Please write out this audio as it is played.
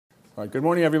All right, good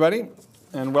morning, everybody,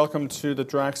 and welcome to the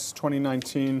Drax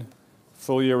 2019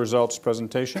 full year results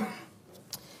presentation.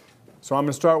 So I'm going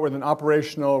to start with an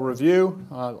operational review.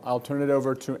 I'll turn it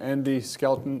over to Andy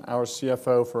Skelton, our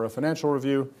CFO, for a financial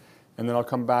review, and then I'll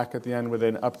come back at the end with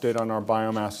an update on our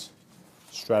biomass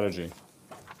strategy.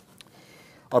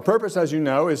 Our purpose, as you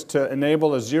know, is to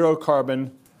enable a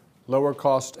zero-carbon,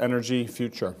 lower-cost energy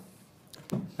future.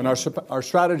 And our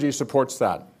strategy supports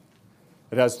that.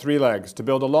 It has three legs: to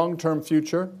build a long-term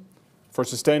future for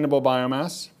sustainable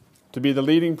biomass, to be the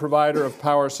leading provider of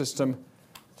power system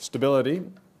stability,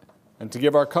 and to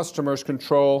give our customers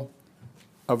control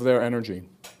of their energy.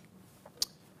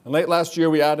 And late last year,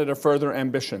 we added a further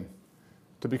ambition: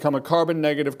 to become a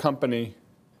carbon-negative company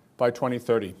by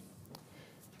 2030.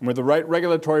 And with the right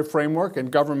regulatory framework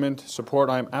and government support,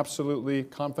 I am absolutely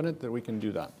confident that we can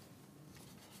do that.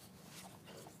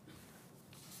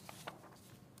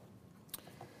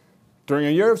 During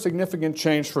a year of significant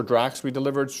change for Drax, we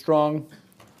delivered strong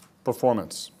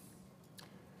performance.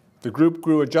 The group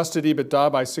grew adjusted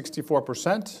EBITDA by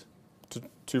 64%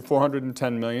 to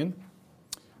 410 million.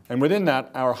 And within that,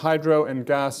 our hydro and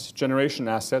gas generation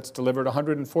assets delivered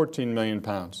 114 million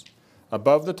pounds,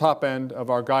 above the top end of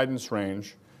our guidance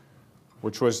range,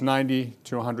 which was 90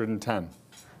 to 110.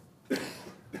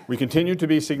 We continue to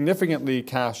be significantly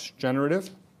cash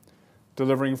generative,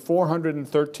 delivering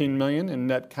 413 million in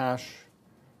net cash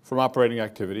from operating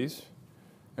activities.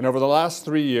 And over the last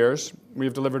 3 years,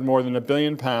 we've delivered more than £1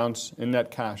 billion in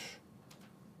net cash.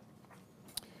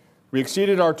 We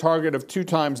exceeded our target of 2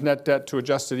 times net debt to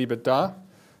adjusted EBITDA,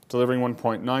 delivering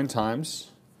 1.9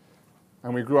 times,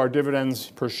 and we grew our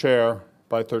dividends per share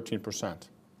by 13%.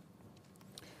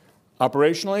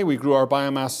 Operationally, we grew our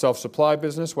biomass self-supply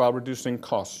business while reducing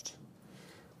cost.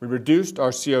 We reduced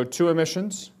our CO2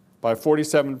 emissions by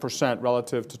 47%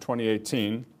 relative to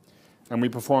 2018, and we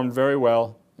performed very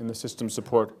well in the system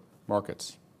support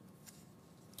markets.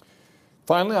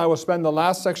 Finally, I will spend the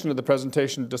last section of the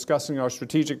presentation discussing our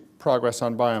strategic progress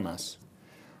on biomass.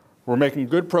 We're making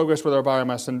good progress with our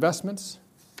biomass investments,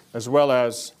 as well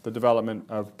as the development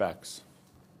of BECCS.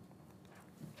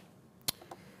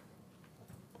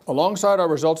 Alongside our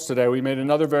results today, we made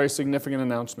another very significant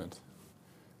announcement: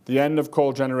 the end of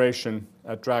coal generation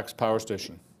at Drax Power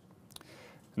Station.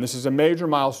 And this is a major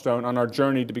milestone on our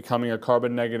journey to becoming a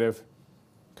carbon-negative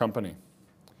company.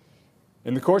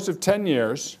 In the course of 10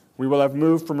 years, we will have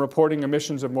moved from reporting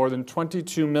emissions of more than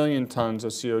 22 million tons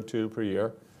of CO2 per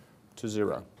year to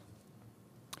zero.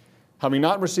 Having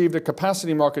not received a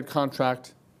capacity market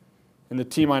contract in the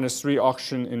T-3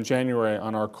 auction in January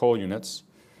on our coal units,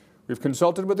 we've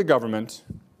consulted with the government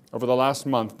over the last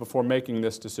month before making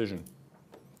this decision.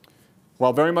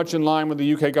 While very much in line with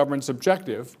the UK government's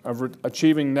objective of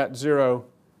achieving net zero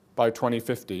by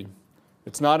 2050,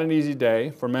 it's not an easy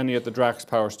day for many at the Drax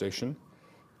Power Station,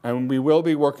 and we will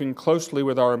be working closely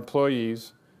with our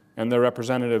employees and their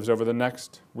representatives over the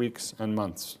next weeks and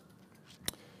months.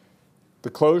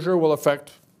 The closure will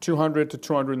affect 200 to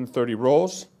 230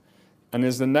 roles and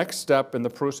is the next step in the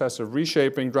process of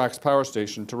reshaping Drax Power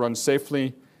Station to run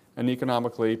safely and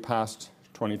economically past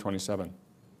 2027.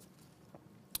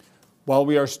 While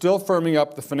we are still firming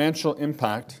up the financial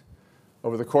impact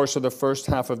over the course of the first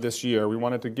half of this year, we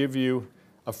wanted to give you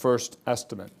a first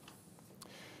estimate.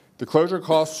 The closure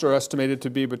costs are estimated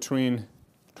to be between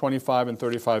 25 and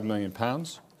 35 million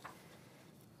pounds.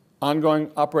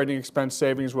 Ongoing operating expense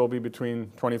savings will be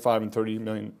between 25 and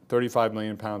 35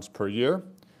 million pounds per year,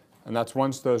 and that's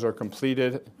once those are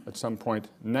completed at some point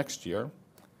next year.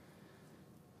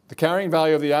 The carrying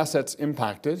value of the assets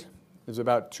impacted is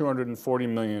about 240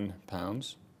 million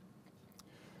pounds.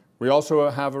 We also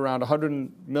have around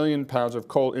 100 million pounds of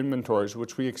coal inventories,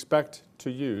 which we expect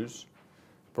to use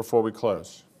before we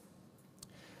close.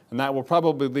 And that will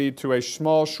probably lead to a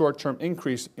small short-term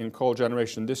increase in coal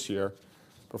generation this year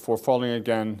before falling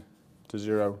again to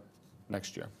zero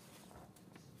next year.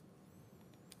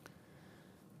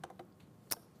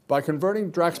 By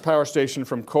converting Drax Power Station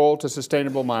from coal to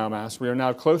sustainable biomass, we are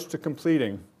now close to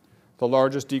completing the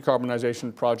largest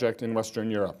decarbonization project in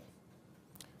Western Europe.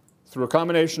 Through a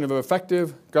combination of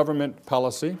effective government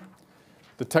policy,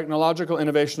 the technological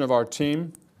innovation of our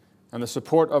team, and the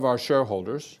support of our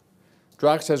shareholders,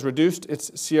 Drax has reduced its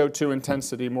CO2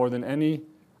 intensity more than any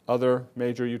other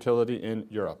major utility in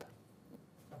Europe.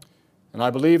 And I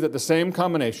believe that the same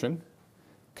combination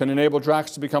can enable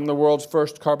Drax to become the world's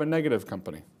first carbon-negative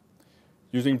company,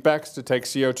 using BECCS to take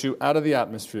CO2 out of the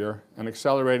atmosphere and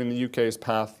accelerating the UK's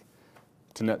path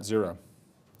to net zero.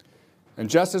 And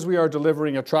just as we are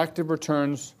delivering attractive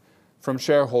returns from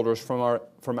shareholders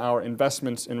from our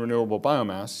investments in renewable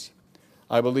biomass,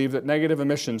 I believe that negative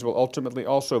emissions will ultimately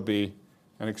also be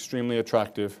an extremely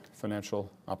attractive financial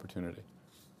opportunity.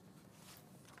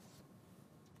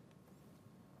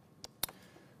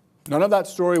 None of that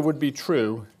story would be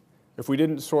true if we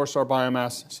didn't source our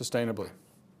biomass sustainably.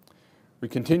 We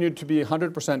continue to be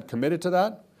 100% committed to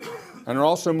that and are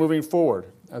also moving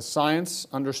forward as science,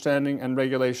 understanding, and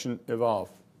regulation evolve.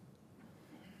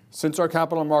 Since our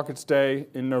Capital Markets Day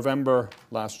in November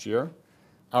last year,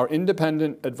 our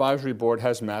independent advisory board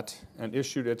has met and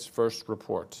issued its first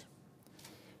report.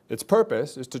 Its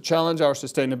purpose is to challenge our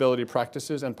sustainability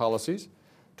practices and policies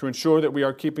to ensure that we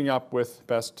are keeping up with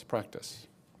best practice.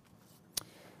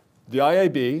 The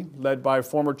IAB, led by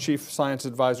former Chief Science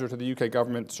Advisor to the UK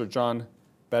government, Sir John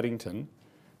Beddington,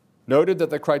 noted that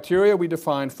the criteria we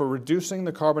defined for reducing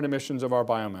the carbon emissions of our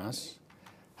biomass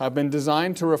have been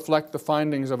designed to reflect the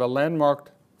findings of a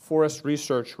landmark forest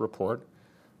research report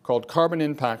called Carbon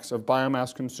Impacts of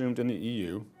Biomass Consumed in the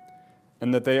EU,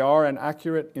 and that they are an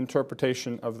accurate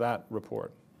interpretation of that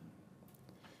report.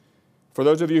 For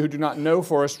those of you who do not know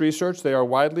forest research, they are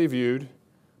widely viewed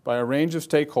by a range of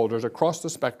stakeholders across the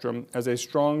spectrum as a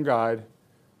strong guide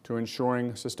to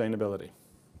ensuring sustainability.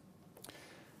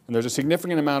 And there's a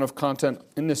significant amount of content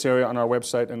in this area on our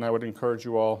website, and I would encourage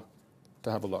you all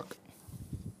to have a look.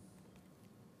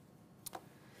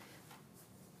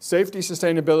 Safety,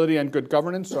 sustainability, and good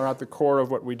governance are at the core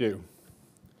of what we do.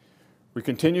 We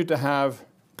continue to have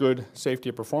good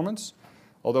safety performance,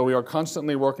 although we are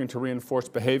constantly working to reinforce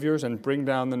behaviors and bring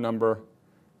down the number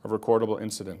of recordable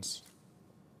incidents.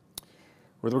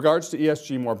 With regards to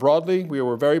ESG more broadly, we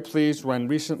were very pleased when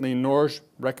recently Norge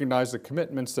recognized the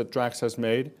commitments that Drax has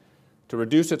made to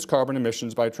reduce its carbon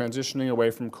emissions by transitioning away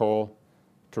from coal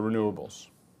to renewables.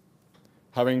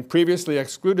 Having previously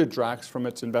excluded Drax from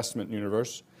its investment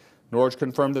universe, Norge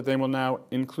confirmed that they will now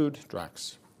include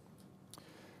Drax.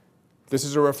 This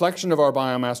is a reflection of our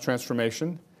biomass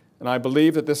transformation, and I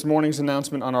believe that this morning's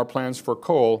announcement on our plans for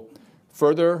coal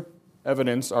further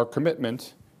evidence our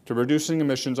commitment to reducing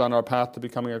emissions on our path to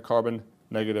becoming a carbon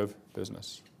negative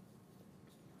business.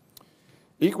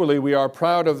 Equally, we are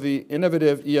proud of the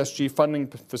innovative ESG funding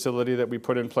facility that we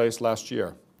put in place last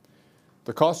year.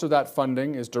 The cost of that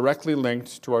funding is directly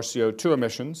linked to our CO2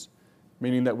 emissions,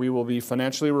 meaning that we will be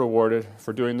financially rewarded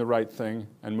for doing the right thing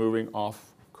and moving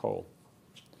off coal.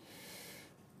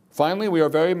 Finally, we are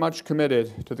very much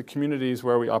committed to the communities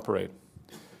where we operate.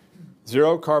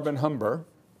 Zero Carbon Humber,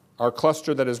 our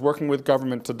cluster that is working with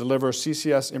government to deliver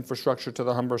CCS infrastructure to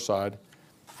the Humber side,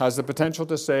 has the potential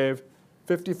to save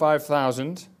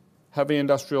 55,000 heavy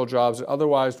industrial jobs that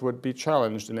otherwise would be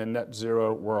challenged in a net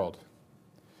zero world.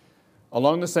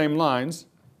 Along the same lines,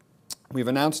 we've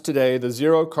announced today the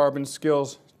Zero Carbon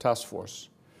Skills Task Force.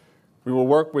 We will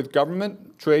work with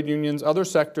government, trade unions, other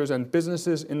sectors, and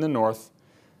businesses in the North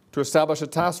to establish a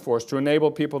task force to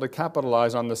enable people to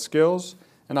capitalize on the skills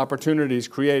and opportunities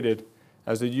created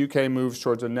as the UK moves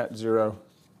towards a net zero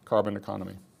carbon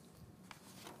economy.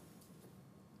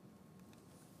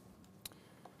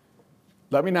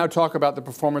 Let me now talk about the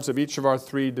performance of each of our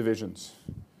three divisions,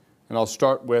 and I'll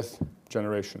start with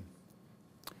generation.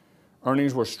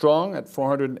 Earnings were strong at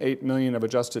 408 million of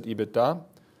adjusted EBITDA,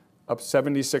 up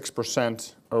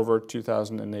 76% over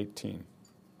 2018.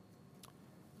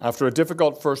 After a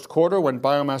difficult first quarter when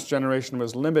biomass generation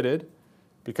was limited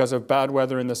because of bad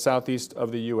weather in the southeast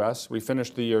of the US, we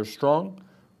finished the year strong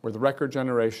with record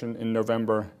generation in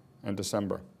November and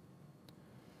December.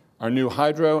 Our new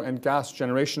hydro and gas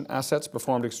generation assets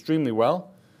performed extremely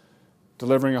well,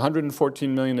 delivering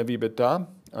 114 million of EBITDA,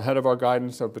 ahead of our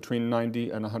guidance of between 90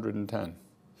 and 110.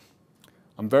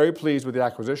 I'm very pleased with the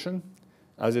acquisition,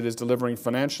 as it is delivering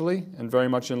financially and very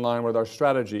much in line with our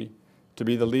strategy to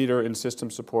be the leader in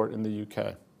system support in the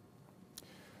UK.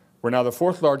 We're now the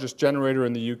fourth largest generator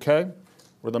in the UK,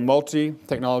 with a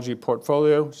multi-technology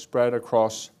portfolio spread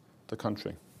across the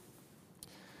country.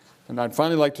 And I'd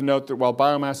finally like to note that while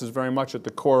biomass is very much at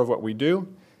the core of what we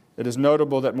do, it is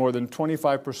notable that more than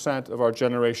 25% of our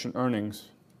generation earnings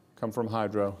come from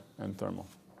hydro and thermal.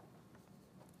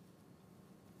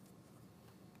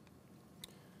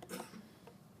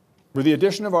 With the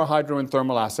addition of our hydro and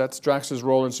thermal assets, Drax's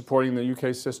role in supporting the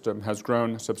UK system has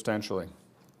grown substantially.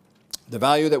 The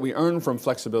value that we earn from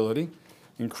flexibility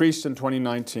increased in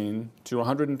 2019 to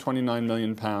 £129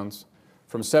 million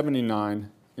from 79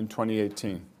 in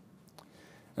 2018.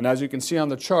 And as you can see on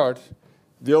the chart,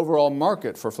 the overall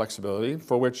market for flexibility,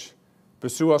 for which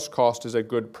Besuos cost is a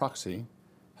good proxy,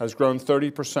 has grown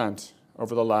 30%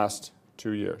 over the last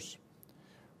 2 years.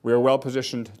 We are well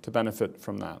positioned to benefit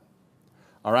from that.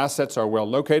 Our assets are well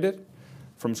located,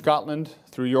 from Scotland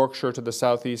through Yorkshire to the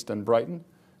southeast and Brighton,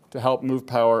 to help move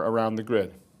power around the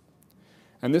grid.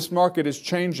 And this market is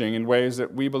changing in ways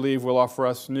that we believe will offer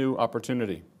us new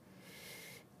opportunity.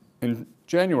 In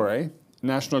January,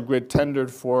 National Grid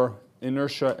tendered for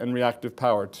inertia and reactive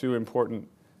power, two important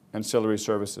ancillary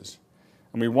services.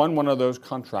 And we won one of those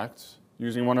contracts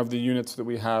using one of the units that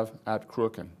we have at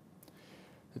Cruachan.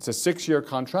 It's a 6-year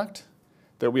contract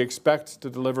that we expect to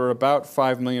deliver about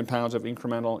 £5 million of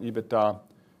incremental EBITDA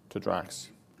to Drax.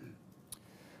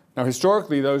 Now,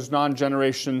 historically, those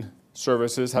non-generation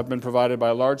services have been provided by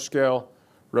a large-scale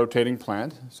rotating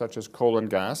plant, such as coal and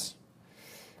gas.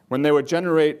 When they would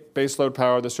generate baseload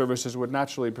power, the services would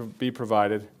naturally be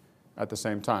provided at the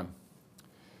same time.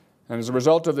 And as a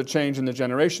result of the change in the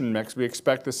generation mix, we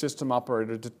expect the system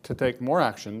operator to take more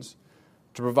actions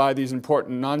to provide these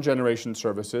important non-generation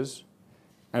services.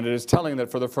 And it is telling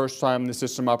that for the first time, the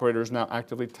system operator is now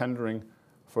actively tendering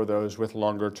for those with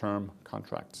longer-term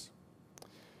contracts.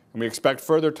 And we expect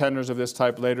further tenders of this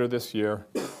type later this year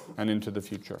and into the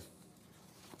future.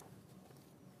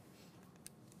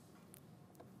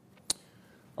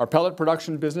 Our pellet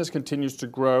production business continues to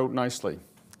grow nicely.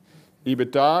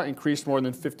 EBITDA increased more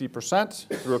than 50%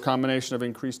 through a combination of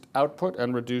increased output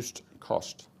and reduced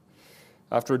cost.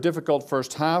 After a difficult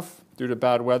first half due to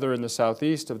bad weather in the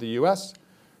southeast of the US,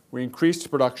 we increased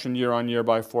production year on year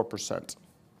by 4%.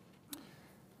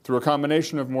 Through a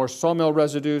combination of more sawmill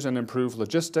residues and improved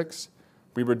logistics,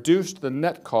 we reduced the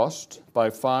net cost by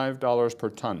 $5 per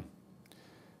ton.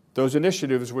 Those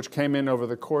initiatives, which came in over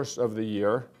the course of the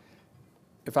year,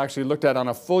 if actually looked at on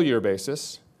a full year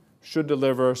basis, should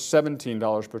deliver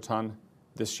 $17 per ton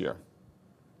this year.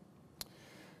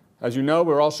 As you know,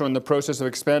 we're also in the process of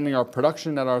expanding our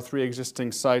production at our 3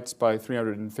 existing sites by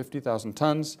 350,000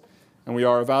 tons, and we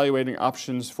are evaluating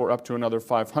options for up to another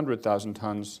 500,000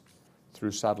 tons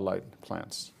through satellite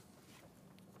plants.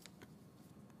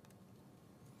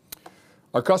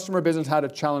 Our customer business had a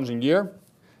challenging year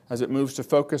as it moves to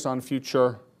focus on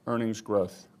future earnings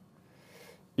growth.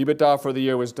 EBITDA for the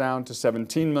year was down to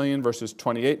 $17 million versus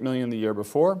 $28 million the year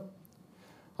before.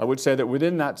 I would say that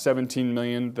within that $17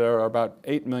 million, there are about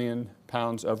 £8 million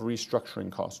of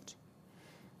restructuring costs.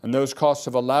 And those costs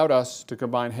have allowed us to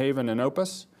combine Haven and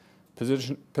Opus,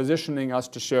 positioning us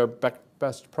to share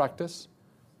best practice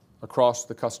across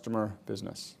the customer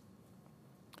business.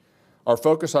 Our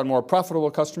focus on more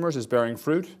profitable customers is bearing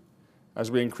fruit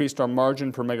as we increased our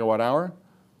margin per megawatt hour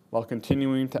while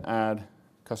continuing to add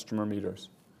customer meters.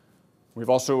 We've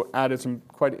also added some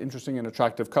quite interesting and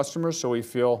attractive customers, so we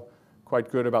feel quite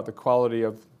good about the quality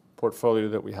of portfolio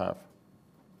that we have.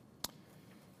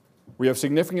 We have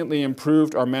significantly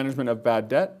improved our management of bad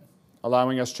debt,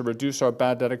 allowing us to reduce our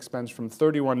bad debt expense from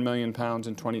 £31 million in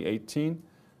 2018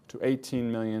 to $18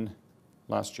 million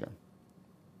last year.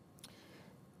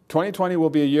 2020 will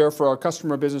be a year for our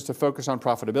customer business to focus on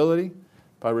profitability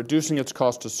by reducing its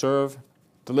cost to serve,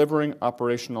 delivering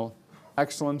operational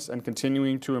excellence, and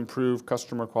continuing to improve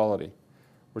customer quality,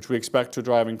 which we expect to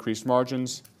drive increased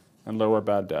margins and lower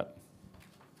bad debt.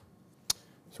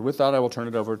 So with that, I will turn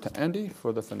it over to Andy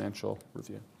for the financial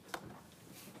review.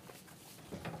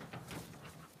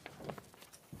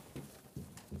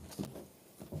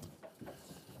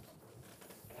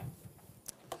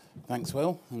 Thanks,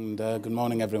 Will, and good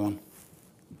morning, everyone.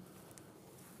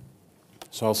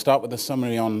 So I'll start with a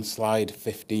summary on slide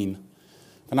 15.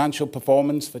 Financial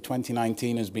performance for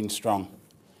 2019 has been strong.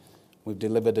 We've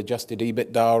delivered adjusted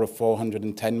EBITDA of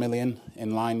 $410 million,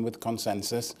 in line with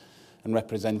consensus, and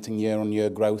representing year-on-year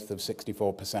growth of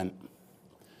 64%.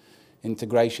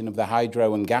 Integration of the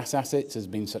hydro and gas assets has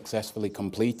been successfully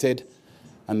completed,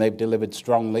 and they've delivered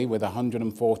strongly with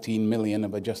 $114 million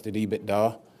of adjusted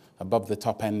EBITDA, above the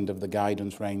top end of the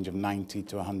guidance range of 90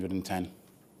 to 110.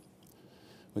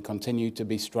 We continue to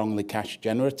be strongly cash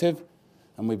generative,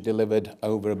 and we've delivered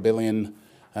over $1 billion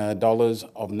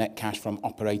of net cash from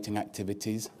operating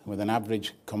activities, with an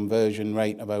average conversion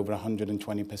rate of over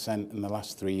 120% in the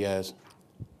last 3 years.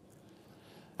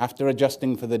 After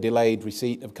adjusting for the delayed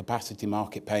receipt of capacity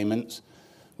market payments,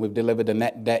 we've delivered a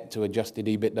net debt to adjusted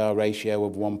EBITDA ratio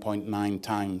of 1.9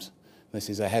 times.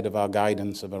 This is ahead of our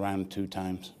guidance of around 2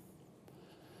 times.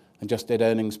 Adjusted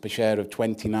earnings per share of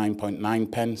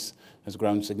 29.9 pence has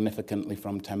grown significantly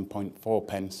from 10.4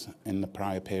 pence in the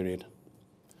prior period.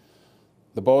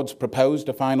 The board's proposed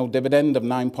a final dividend of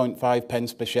 9.5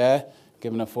 pence per share,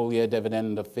 given a full year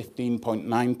dividend of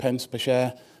 15.9 pence per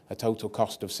share, a total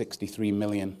cost of $63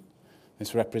 million.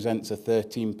 This represents a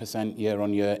 13%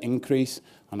 year-on-year increase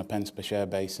on a pence per share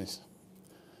basis.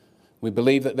 We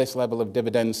believe that this level of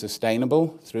dividend is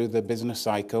sustainable through the business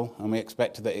cycle, and we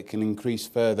expect that it can increase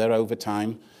further over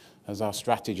time as our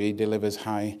strategy delivers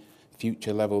high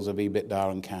future levels of EBITDA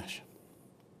and cash.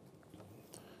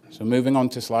 So moving on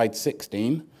to slide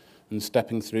 16 and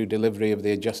stepping through delivery of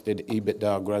the adjusted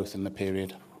EBITDA growth in the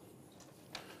period.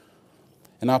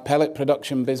 In our pellet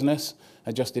production business,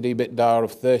 adjusted EBITDA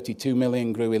of 32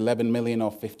 million grew 11 million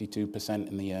or 52%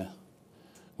 in the year.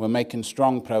 We're making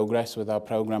strong progress with our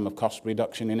programme of cost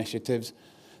reduction initiatives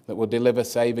that will deliver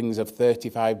savings of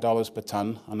 $35 per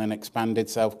tonne on an expanded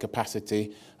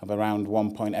self-capacity of around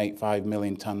 1.85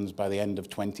 million tonnes by the end of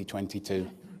 2022.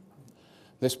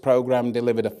 This programme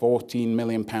delivered a £14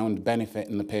 million benefit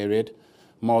in the period,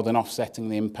 more than offsetting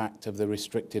the impact of the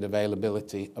restricted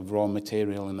availability of raw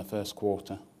material in the first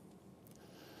quarter.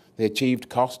 The achieved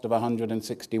cost of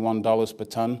 $161 per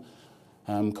tonne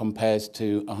compares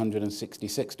to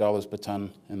 $166 per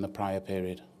tonne in the prior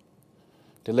period.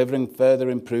 Delivering further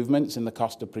improvements in the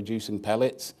cost of producing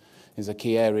pellets is a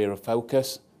key area of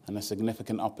focus and a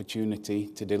significant opportunity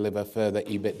to deliver further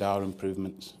EBITDA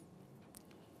improvements.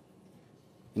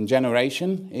 In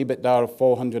generation, EBITDA of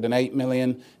 408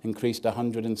 million increased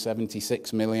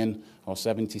 176 million or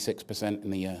 76%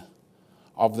 in the year.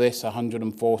 Of this,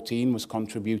 114 was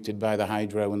contributed by the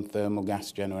hydro and thermal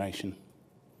gas generation.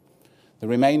 The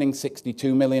remaining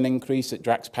 62 million increase at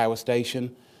Drax Power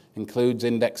Station includes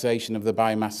indexation of the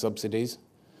biomass subsidies,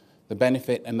 the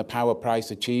benefit and the power price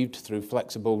achieved through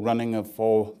flexible running of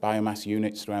 4 biomass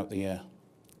units throughout the year.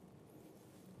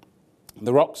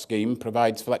 The ROC scheme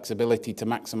provides flexibility to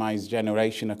maximise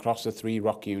generation across the 3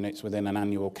 ROC units within an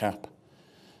annual cap.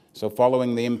 So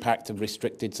following the impact of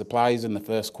restricted supplies in the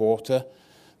first quarter,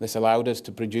 this allowed us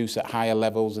to produce at higher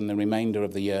levels in the remainder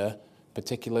of the year,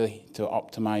 particularly to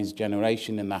optimise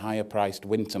generation in the higher priced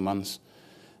winter months.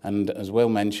 And as Will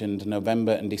mentioned,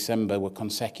 November and December were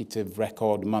consecutive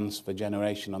record months for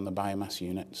generation on the biomass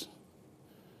units.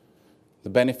 The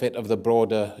benefit of the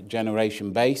broader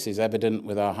generation base is evident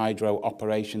with our hydro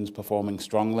operations performing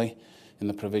strongly in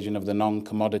the provision of the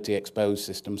non-commodity exposed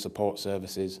system support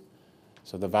services.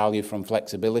 So the value from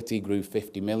flexibility grew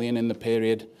 50 million in the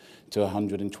period to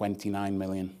 129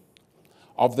 million.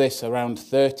 Of this, around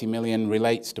 30 million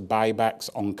relates to buybacks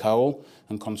on coal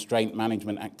and constraint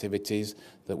management activities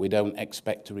that we don't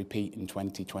expect to repeat in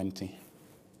 2020.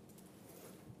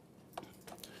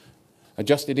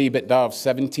 Adjusted EBITDA of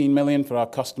 17 million for our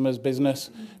customers' business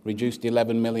reduced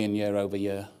 11 million year over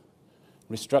year.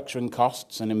 Restructuring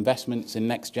costs and investments in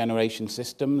next generation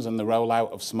systems and the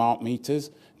rollout of smart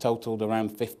meters totaled around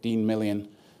 15 million.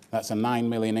 That's a 9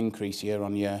 million increase year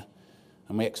on year.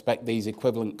 And we expect these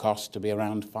equivalent costs to be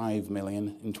around 5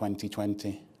 million in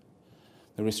 2020.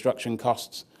 The restructuring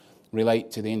costs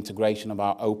relate to the integration of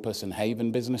our Opus and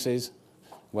Haven businesses,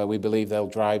 where we believe they'll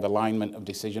drive alignment of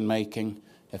decision making,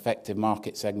 effective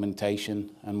market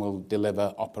segmentation, and will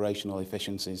deliver operational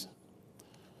efficiencies.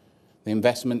 The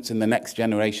investments in the next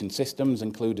generation systems,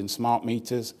 including smart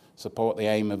meters, support the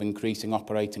aim of increasing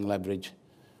operating leverage.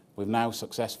 We've now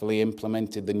successfully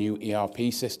implemented the new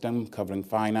ERP system covering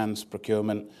finance,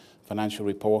 procurement, financial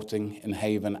reporting in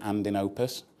Haven and in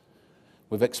Opus.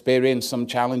 We've experienced some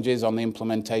challenges on the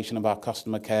implementation of our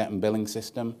customer care and billing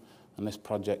system, and this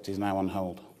project is now on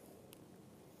hold.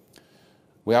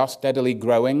 We are steadily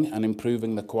growing and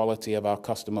improving the quality of our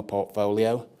customer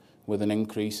portfolio with an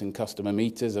increase in customer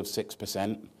meters of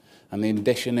 6% and the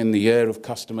addition in the year of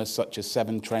customers such as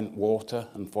Severn Trent Water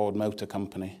and Ford Motor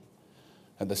Company.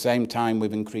 At the same time,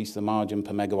 we've increased the margin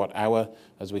per megawatt hour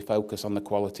as we focus on the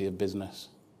quality of business.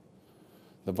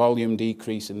 The volume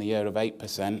decrease in the year of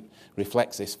 8%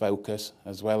 reflects this focus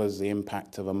as well as the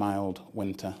impact of a mild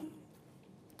winter.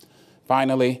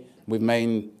 Finally, we've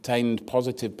maintained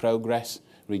positive progress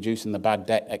reducing the bad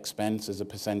debt expense as a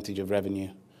percentage of revenue.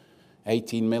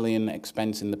 18 million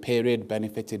expense in the period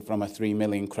benefited from a 3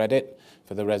 million credit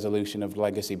for the resolution of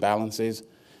legacy balances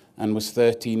and was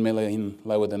 13 million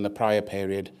lower than the prior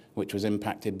period, which was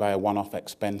impacted by a one-off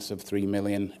expense of 3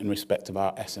 million in respect of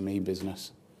our SME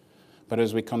business. But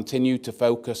as we continue to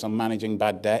focus on managing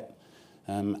bad debt,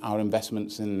 our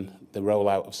investments in the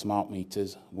rollout of smart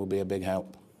meters will be a big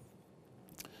help.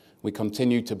 We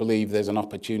continue to believe there's an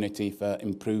opportunity for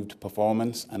improved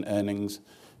performance and earnings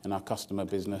in our customer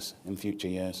business in future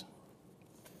years.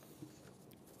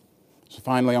 So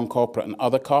finally, on corporate and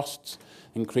other costs,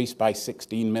 increased by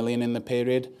 16 million in the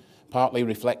period, partly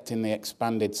reflecting the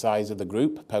expanded size of the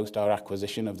group post our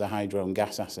acquisition of the hydro and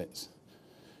gas assets.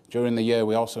 During the year,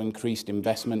 we also increased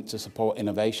investment to support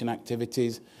innovation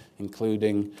activities,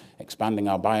 including expanding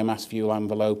our biomass fuel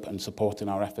envelope and supporting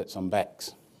our efforts on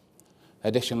BECCS.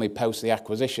 Additionally, post the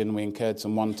acquisition, we incurred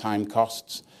some one-time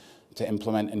costs to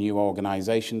implement a new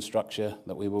organisation structure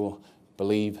that we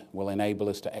believe will enable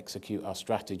us to execute our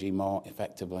strategy more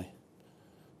effectively.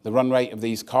 The run rate of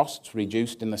these costs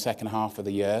reduced in the second half of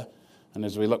the year, and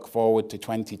as we look forward to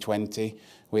 2020,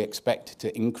 we expect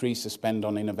to increase the spend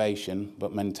on innovation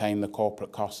but maintain the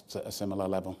corporate costs at a similar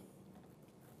level.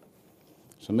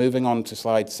 So moving on to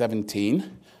slide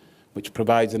 17, which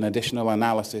provides an additional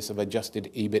analysis of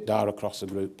adjusted EBITDA across the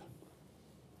group.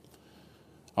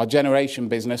 Our generation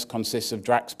business consists of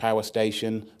Drax Power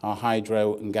Station, our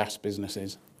hydro and gas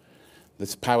businesses.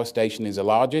 This power station is the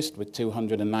largest, with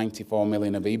 294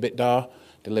 million of EBITDA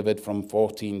delivered from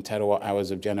 14 terawatt hours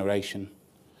of generation.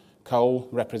 Coal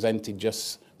represented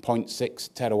just 0.6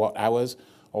 terawatt hours,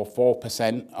 or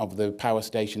 4% of the power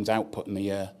station's output in the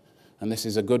year. And this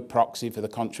is a good proxy for the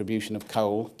contribution of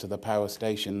coal to the power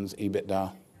station's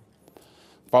EBITDA.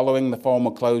 Following the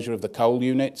formal closure of the coal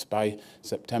units by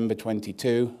September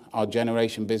 22, our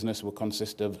generation business will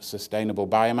consist of sustainable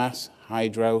biomass,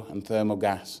 hydro and thermal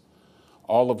gas,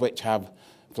 all of which have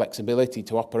flexibility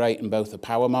to operate in both the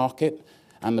power market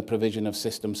and the provision of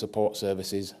system support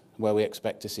services, where we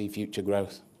expect to see future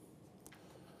growth.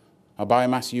 Our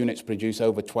biomass units produce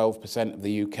over 12% of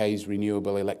the UK's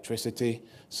renewable electricity,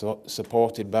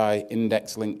 supported by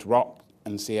index-linked ROC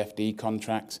and CFD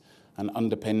contracts and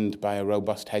underpinned by a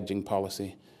robust hedging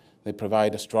policy. They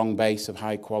provide a strong base of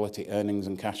high-quality earnings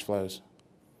and cash flows.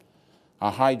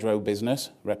 Our hydro business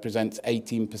represents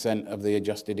 18% of the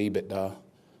adjusted EBITDA.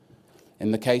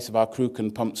 In the case of our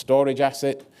Crooken pump storage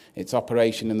asset, its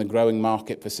operation in the growing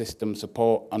market for system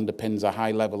support underpins a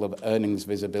high level of earnings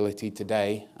visibility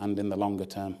today and in the longer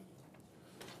term.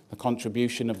 The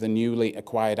contribution of the newly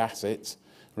acquired assets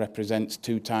represents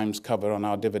 2 times cover on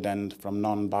our dividend from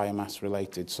non-biomass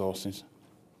related sources.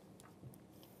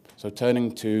 So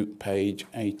turning to page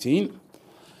 18.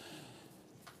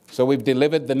 So we've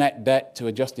delivered the net debt to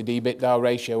adjusted EBITDA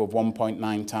ratio of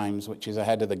 1.9 times, which is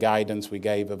ahead of the guidance we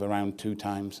gave of around 2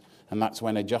 times, and that's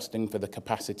when adjusting for the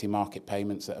capacity market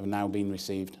payments that have now been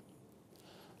received.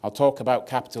 I'll talk about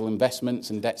capital investments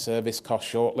and debt service costs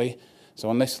shortly. So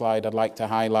on this slide, I'd like to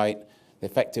highlight the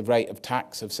effective rate of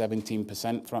tax of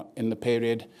 17% in the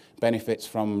period benefits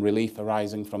from relief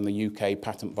arising from the UK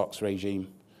patent box regime.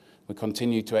 We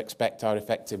continue to expect our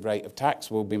effective rate of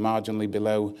tax will be marginally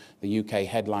below the UK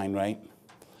headline rate.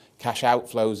 Cash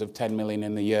outflows of 10 million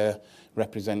in the year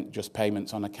represent just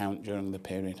payments on account during the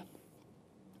period.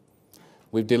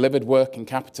 We've delivered working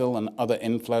capital and other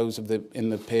inflows in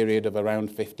the period of around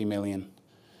 50 million.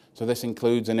 So this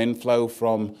includes an inflow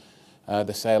from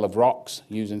the sale of ROCs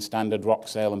using standard ROC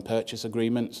sale and purchase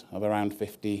agreements of around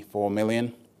 54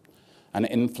 million. An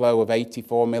inflow of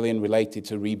 84 million related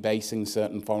to rebasing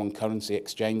certain foreign currency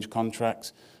exchange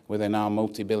contracts within our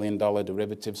multi-billion-dollar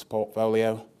derivatives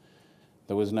portfolio.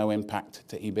 There was no impact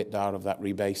to EBITDA of that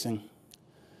rebasing.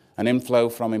 An inflow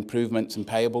from improvements in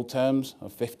payable terms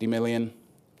of 50 million.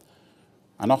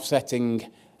 An offsetting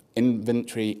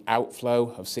inventory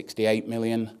outflow of 68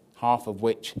 million, half of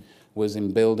which was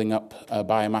in building up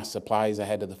biomass supplies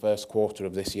ahead of the first quarter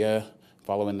of this year,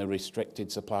 following the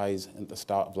restricted supplies at the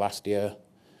start of last year.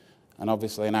 And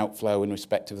obviously an outflow in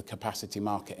respect of the capacity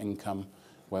market income,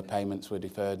 where payments were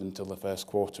deferred until the first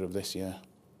quarter of this year.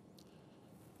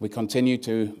 We continue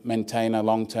to maintain a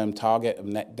long-term target of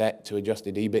net debt to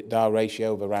adjusted EBITDA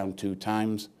ratio of around 2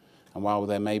 times. And while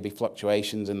there may be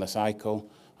fluctuations in the cycle,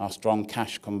 our strong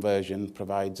cash conversion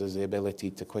provides us the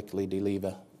ability to quickly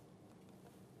delever.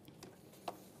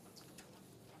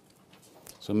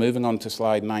 So moving on to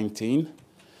slide 19.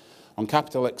 On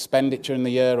capital expenditure in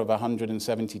the year of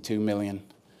 172 million.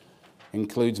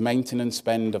 Includes maintenance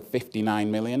spend of 59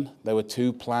 million. There were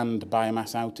 2 planned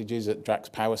biomass outages at Drax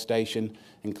Power Station,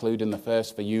 including the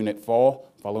first for Unit 4,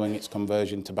 following its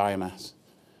conversion to biomass.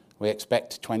 We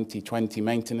expect 2020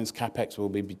 maintenance capex will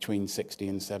be between 60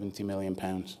 and 70 million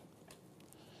pounds.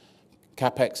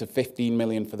 Capex of 15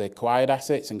 million for the acquired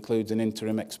assets includes an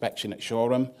interim inspection at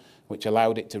Shoreham, which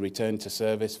allowed it to return to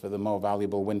service for the more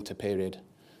valuable winter period.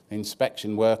 The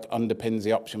inspection work underpins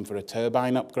the option for a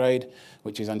turbine upgrade,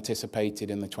 which is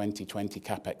anticipated in the 2020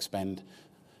 capex spend.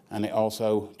 And it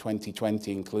also,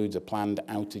 2020, includes a planned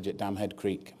outage at Damhead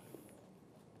Creek.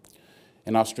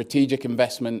 In our strategic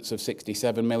investments of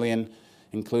 67 million,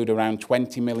 include around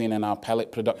 20 million in our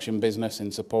pellet production business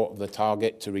in support of the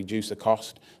target to reduce the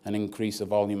cost and increase the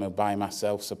volume of biomass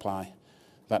self-supply.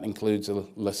 That includes the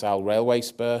LaSalle railway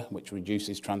spur, which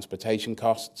reduces transportation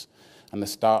costs, and the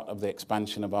start of the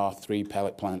expansion of our 3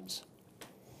 pellet plants.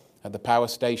 At the power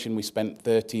station, we spent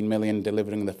 13 million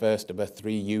delivering the first of a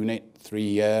 3-unit,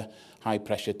 3-year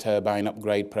high-pressure turbine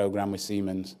upgrade program with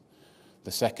Siemens.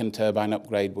 The second turbine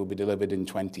upgrade will be delivered in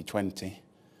 2020.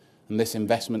 And this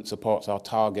investment supports our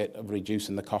target of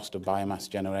reducing the cost of biomass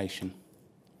generation.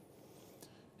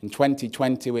 In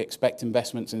 2020, we expect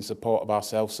investments in support of our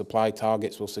self-supply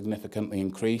targets will significantly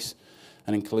increase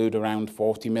and include around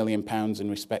 £40 million in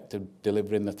respect of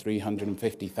delivering the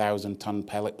 350,000 tonne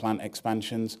pellet plant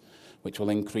expansions, which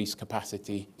will increase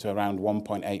capacity to around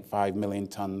 1.85 million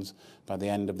tonnes by the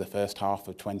end of the first half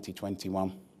of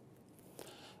 2021.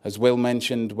 As Will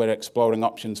mentioned, we're exploring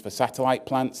options for satellite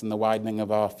plants and the widening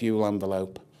of our fuel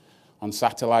envelope. On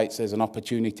satellites, there's an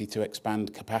opportunity to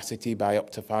expand capacity by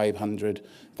up to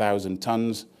 500,000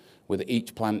 tonnes, with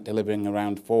each plant delivering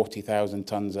around 40,000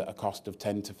 tonnes at a cost of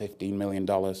 $10 to $15 million.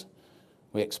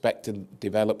 We expect to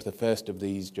develop the first of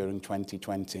these during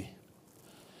 2020.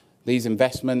 These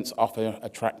investments offer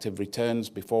attractive returns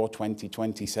before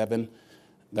 2027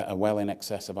 that are well in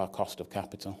excess of our cost of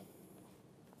capital.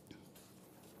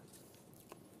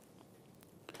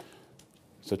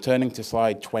 So turning to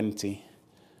slide 20.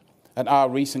 At our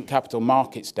recent Capital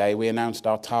Markets Day, we announced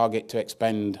our target to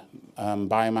expand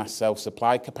biomass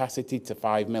self-supply capacity to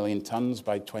 5 million tonnes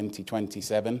by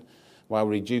 2027, while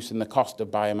reducing the cost of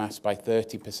biomass by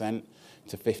 30%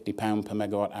 to £50 per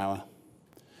megawatt hour.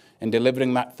 In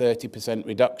delivering that 30%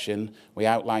 reduction, we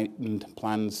outlined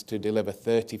plans to deliver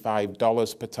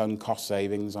 $35 per tonne cost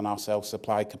savings on our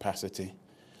self-supply capacity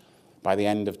by the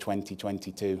end of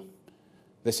 2022.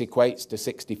 This equates to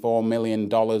 $64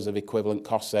 million of equivalent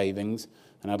cost savings,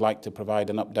 and I'd like to provide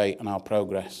an update on our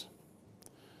progress.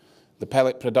 The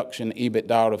pellet production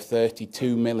EBITDA of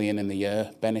 £32 million in the year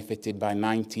benefited by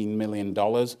 $19 million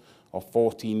or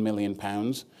 £14 million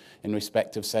in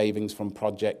respect of savings from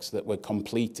projects that were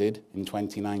completed in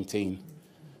 2019.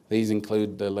 These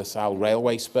include the LaSalle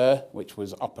Railway Spur, which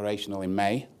was operational in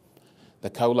May, the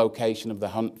co-location of the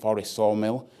Hunt Forest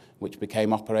Sawmill, which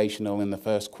became operational in the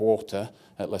first quarter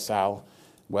at LaSalle,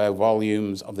 where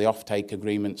volumes of the offtake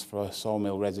agreements for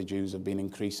sawmill residues have been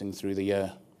increasing through the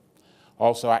year.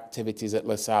 Also activities at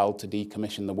LaSalle to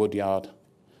decommission the woodyard.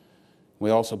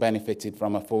 We also benefited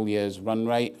from a full year's run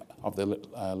rate of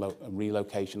the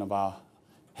relocation of our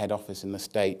head office in the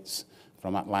States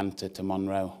from Atlanta to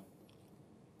Monroe.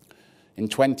 In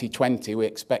 2020, we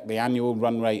expect the annual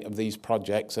run rate of these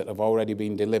projects that have already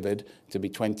been delivered to be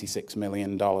 $26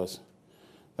 million.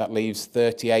 That leaves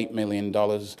 $38 million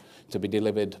to be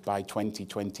delivered by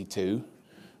 2022,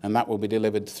 and that will be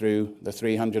delivered through the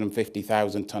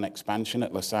 350,000 tonne expansion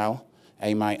at LaSalle,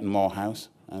 Amite and Morehouse,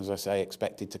 as I say,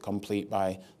 expected to complete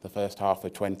by the first half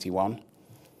of 21.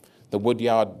 The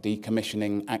woodyard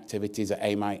decommissioning activities at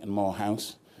Amite and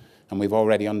Morehouse, and we've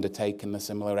already undertaken a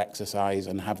similar exercise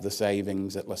and have the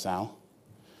savings at LaSalle.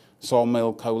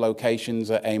 Sawmill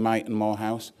co-locations at Amite and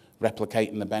Morehouse,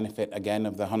 replicating the benefit again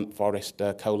of the Hunt Forest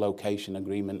co-location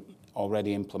agreement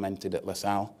already implemented at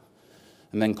LaSalle.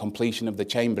 And then completion of the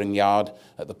chambering yard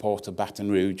at the Port of Baton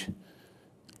Rouge.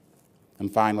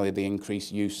 And finally, the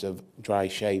increased use of dry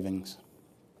shavings.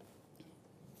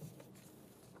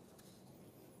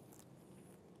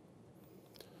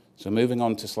 So moving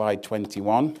on to slide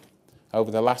 21. Over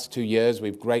the last 2 years,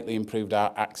 we've greatly improved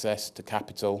our access to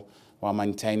capital while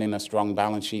maintaining a strong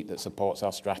balance sheet that supports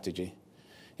our strategy.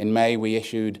 In May, we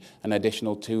issued an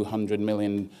additional $200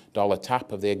 million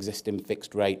tap of the existing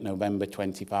fixed-rate November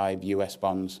 25 US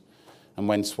bonds, and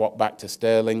when swapped back to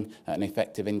sterling at an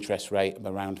effective interest rate of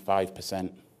around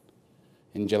 5%.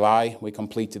 In July, we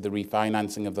completed the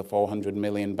refinancing of the $400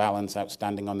 million balance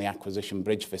outstanding on the acquisition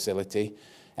bridge facility,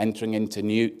 entering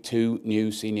into two new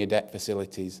senior debt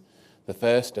facilities. The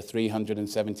first, a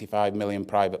 $375 million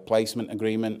private placement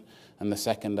agreement, and the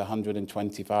second, a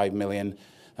 $125 million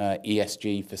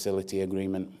ESG facility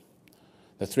agreement.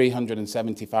 The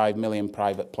 $375 million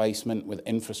private placement with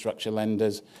infrastructure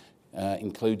lenders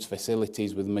includes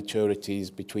facilities with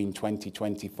maturities between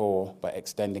 2024 but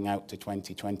extending out to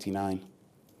 2029.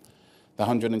 The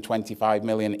 $125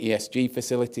 million ESG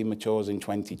facility matures in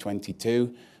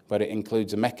 2022, but it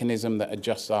includes a mechanism that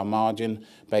adjusts our margin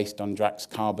based on Drax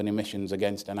carbon emissions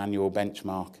against an annual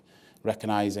benchmark,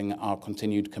 recognising our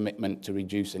continued commitment to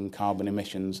reducing carbon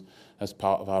emissions as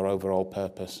part of our overall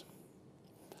purpose.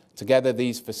 Together,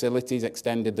 these facilities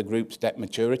extended the group's debt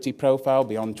maturity profile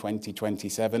beyond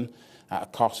 2027 at a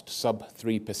cost sub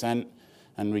 3%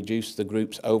 and reduced the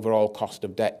group's overall cost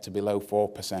of debt to below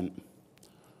 4%.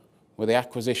 With the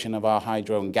acquisition of our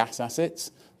hydro and gas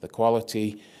assets, the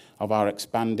quality of our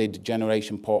expanded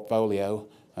generation portfolio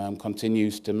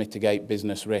continues to mitigate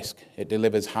business risk. It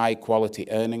delivers high-quality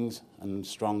earnings and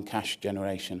strong cash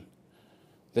generation.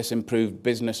 This improved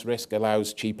business risk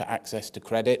allows cheaper access to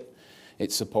credit.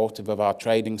 It's supportive of our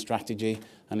trading strategy,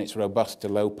 and it's robust to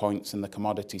low points in the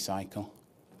commodity cycle.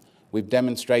 We've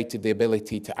demonstrated the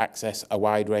ability to access a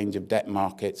wide range of debt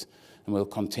markets, and we'll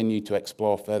continue to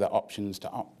explore further options to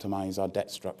optimise our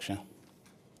debt structure.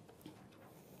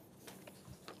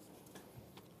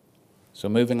 So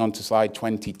moving on to slide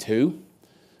 22,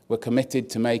 we're committed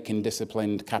to making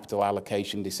disciplined capital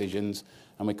allocation decisions,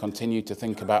 and we continue to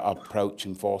think about our approach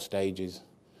in 4 stages.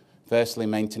 Firstly,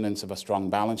 maintenance of a strong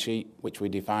balance sheet, which we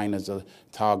define as a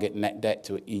target net debt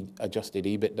to adjusted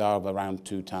EBITDA of around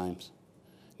 2 times.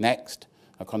 Next,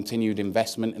 a continued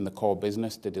investment in the core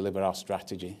business to deliver our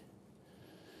strategy.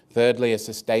 Thirdly, a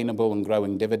sustainable and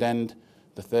growing dividend.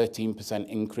 The 13%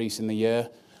 increase in the year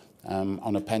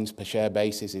on a pence per share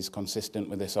basis is consistent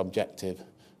with this objective.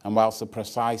 And whilst the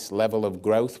precise level of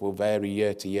growth will vary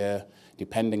year to year,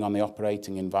 depending on the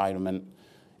operating environment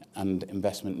and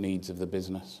investment needs of the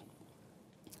business.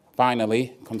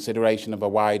 Finally, consideration of a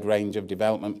wide range of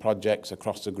development projects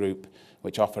across the group,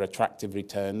 which offer attractive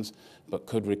returns, but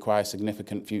could require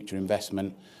significant future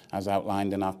investment, as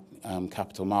outlined in our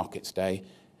Capital Markets Day,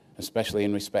 especially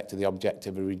in respect to the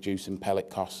objective of reducing pellet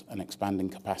costs and expanding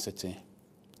capacity.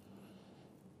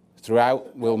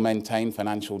 Throughout, we'll maintain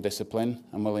financial discipline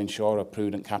and will ensure a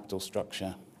prudent capital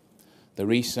structure. The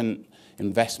recent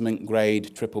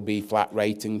investment-grade BBB flat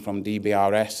rating from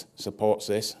DBRS supports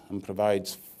this and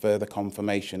provides further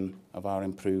confirmation of our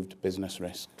improved business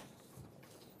risk.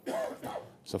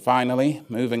 So finally,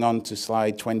 moving on to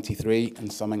slide 23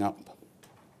 and summing up.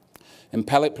 In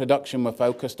pellet production, we're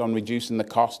focused on reducing the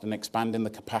cost and expanding the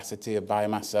capacity of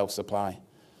biomass self-supply.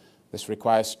 This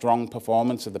requires strong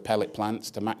performance of the pellet plants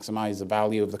to maximise the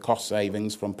value of the cost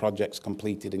savings from projects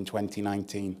completed in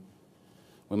 2019.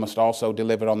 We must also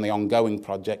deliver on the ongoing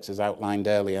projects as outlined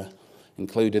earlier,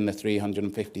 including the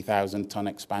 350,000 tonne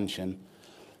expansion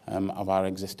of our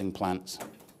existing plants.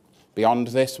 Beyond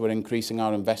this, we're increasing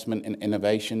our investment in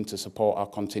innovation to support our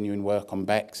continuing work on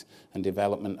BECCS and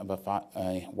development of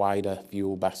a wider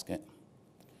fuel basket.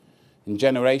 In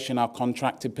generation, our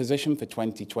contracted position for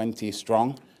 2020 is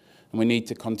strong, and we need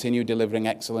to continue delivering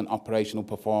excellent operational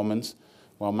performance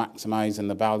while maximising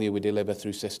the value we deliver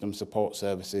through system support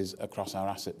services across our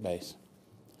asset base.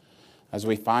 As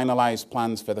we finalise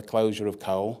plans for the closure of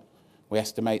coal, we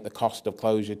estimate the cost of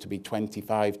closure to be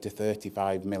 25 to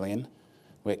 35 million.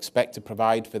 We expect to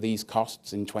provide for these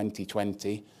costs in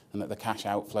 2020 and that the cash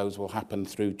outflows will happen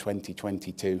through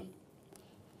 2022.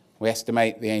 We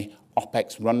estimate the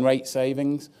OPEX run rate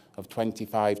savings of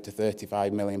 25 to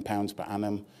 35 million pounds per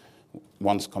annum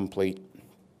once complete.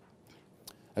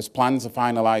 As plans are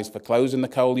finalised for closing the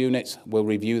coal units, we'll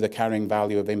review the carrying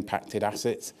value of impacted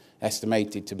assets,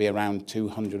 estimated to be around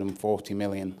 240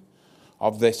 million.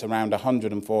 Of this, around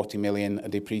 140 million are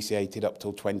depreciated up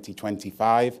till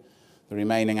 2025. The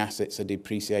remaining assets are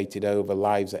depreciated over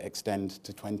lives that extend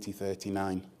to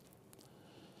 2039.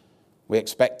 We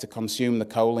expect to consume the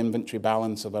coal inventory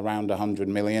balance of around 100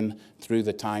 million through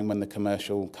the time when the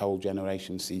commercial coal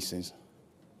generation ceases.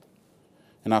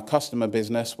 In our customer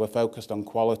business, we're focused on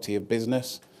quality of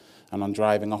business and on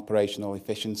driving operational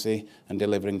efficiency and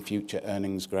delivering future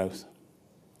earnings growth.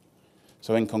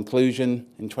 So in conclusion,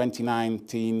 in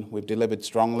 2019, we've delivered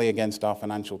strongly against our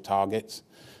financial targets,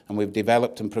 and we've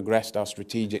developed and progressed our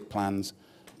strategic plans,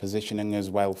 positioning us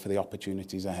well for the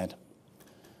opportunities ahead.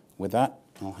 With that,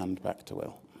 I'll hand back to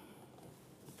Will.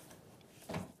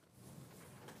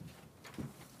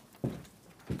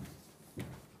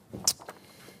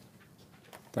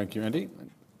 Thank you, Andy.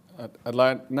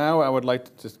 Now I would like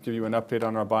to just give you an update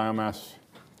on our biomass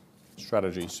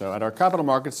strategy. So at our Capital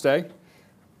Markets Day,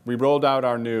 we rolled out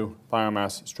our new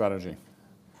biomass strategy.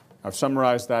 I've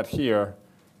summarized that here,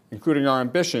 including our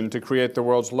ambition to create the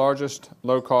world's largest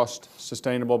low-cost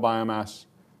sustainable biomass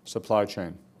supply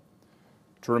chain.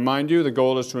 To remind you, the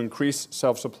goal is to increase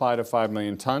self-supply to 5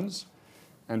 million tonnes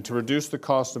and to reduce the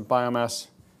cost of biomass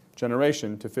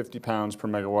generation to £50 per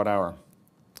megawatt hour.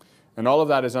 And all of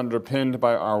that is underpinned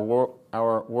by our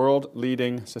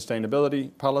world-leading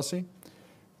sustainability policy,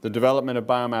 the development of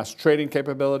biomass trading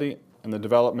capability, and the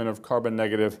development of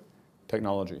carbon-negative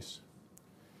technologies.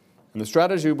 And the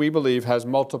strategy, we believe, has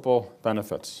multiple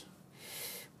benefits.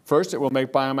 First, it will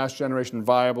make biomass generation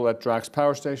viable at Drax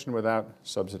Power Station without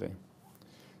subsidy.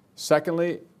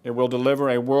 Secondly, it will deliver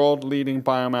a world-leading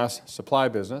biomass supply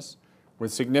business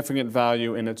with significant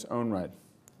value in its own right.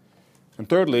 And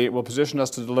thirdly, it will position us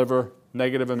to deliver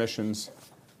negative emissions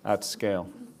at scale.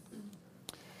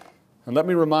 And let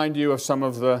me remind you of some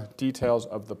of the details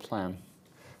of the plan.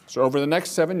 So over the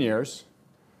next 7 years,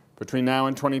 between now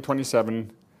and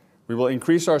 2027, we will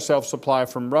increase our self-supply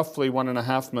from roughly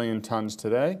 1.5 million tonnes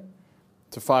today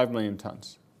to 5 million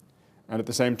tonnes, and at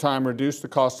the same time reduce the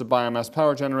cost of biomass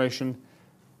power generation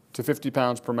to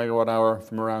 £50 per megawatt hour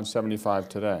from around 75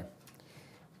 today.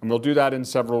 And we'll do that in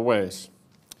several ways.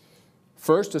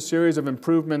 First, a series of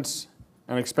improvements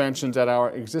and expansions at our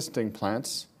existing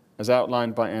plants, as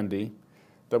outlined by Andy,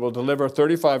 that will deliver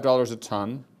 $35 a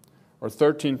ton, or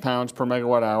 13 pounds per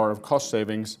megawatt hour of cost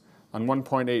savings on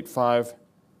 1.85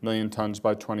 million tons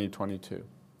by 2022.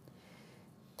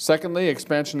 Secondly,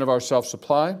 expansion of our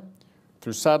self-supply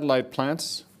through satellite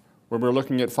plants, where we're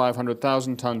looking at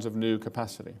 500,000 tons of new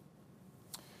capacity.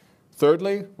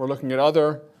 Thirdly, we're looking at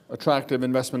other attractive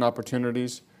investment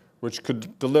opportunities which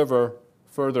could deliver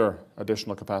further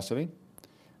additional capacity.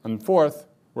 And fourth,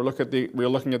 we're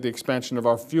looking at the expansion of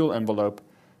our fuel envelope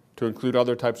to include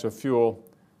other types of fuel,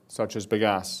 such as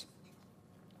bagasse.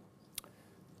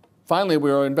 Finally,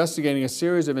 we are investigating a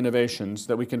series of innovations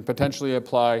that we can potentially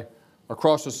apply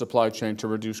across the supply chain to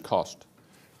reduce cost,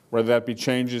 whether that be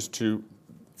changes to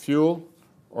fuel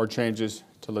or changes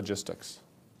to logistics.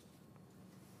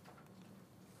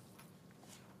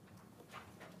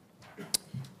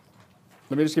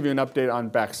 Let me just give you an update on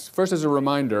BECCS. First, as a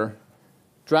reminder,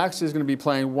 Drax is going to be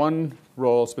playing one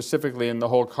role specifically in the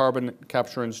whole carbon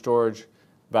capture and storage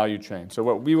value chain. So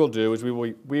what we will do is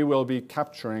we will be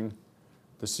capturing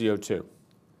the CO2.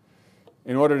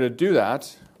 In order to do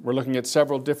that, we're looking at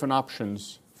several different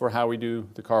options for how we do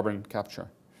the carbon capture.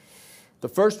 The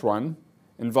first one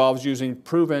involves using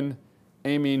proven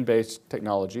amine-based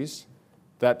technologies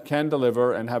that can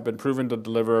deliver and have been proven to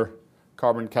deliver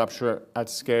carbon capture at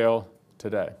scale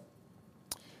today.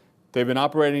 They've been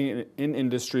operating in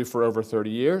industry for over 30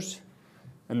 years,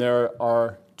 and there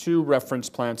are 2 reference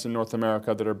plants in North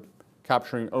America that are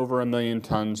capturing over 1 million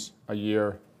tons a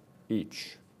year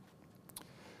each.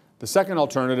 The second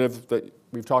alternative that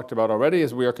we've talked about already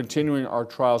is we are continuing our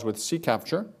trials with sea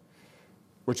capture,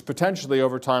 which potentially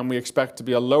over time we expect to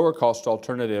be a lower cost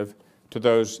alternative to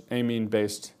those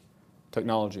amine-based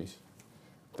technologies.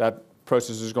 That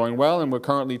process is going well, and we're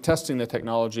currently testing the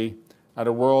technology at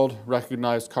a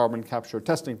world-recognized carbon capture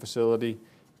testing facility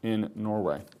in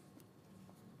Norway.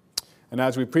 And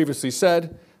as we previously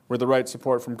said, with the right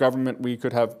support from government, we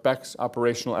could have BECCS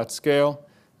operational at scale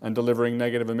and delivering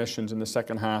negative emissions in the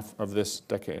second half of this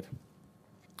decade.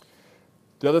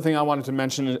 The other thing I wanted to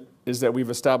mention is that we've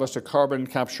established a carbon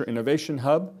capture innovation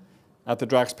hub at the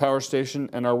Drax Power Station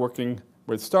and are working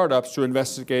with startups to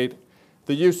investigate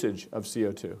the usage of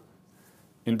CO2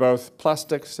 in both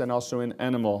plastics and also in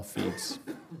animal feeds.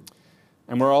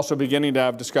 And we're also beginning to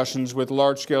have discussions with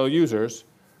large-scale users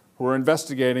who are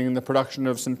investigating the production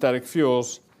of synthetic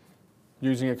fuels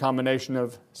using a combination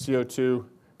of CO2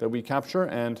 that we capture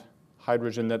and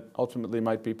hydrogen that ultimately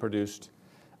might be produced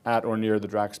at or near the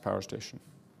Drax Power Station.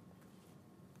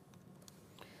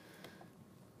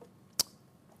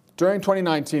 During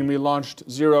 2019, we launched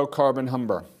Zero Carbon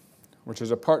Humber, which is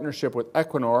a partnership with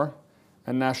Equinor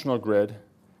and National Grid,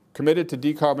 committed to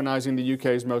decarbonizing the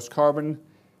UK's most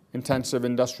carbon-intensive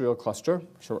industrial cluster,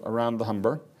 so around the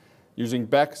Humber, using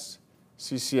BECCS,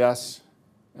 CCS,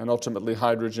 and ultimately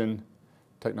hydrogen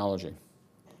technology.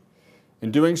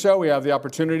 In doing so, we have the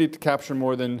opportunity to capture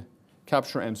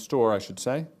and store,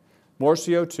 more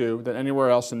CO2 than anywhere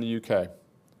else in the UK,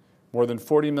 more than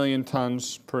 40 million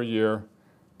tons per year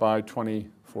by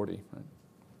 2040. Right?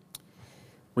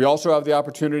 We also have the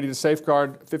opportunity to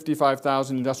safeguard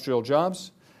 55,000 industrial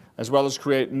jobs, as well as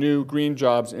create new green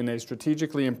jobs in a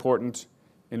strategically important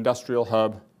industrial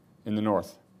hub in the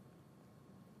north.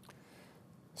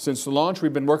 Since the launch,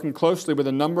 we've been working closely with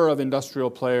a number of industrial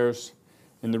players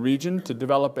in the region to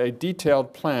develop a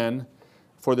detailed plan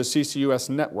for the CCUS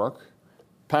network,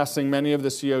 passing many of the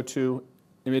CO2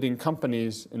 emitting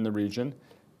companies in the region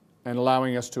and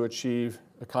allowing us to achieve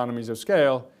economies of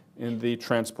scale in the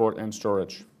transport and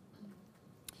storage.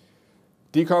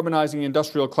 Decarbonizing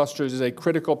industrial clusters is a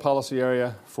critical policy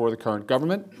area for the current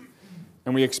government,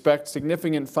 and we expect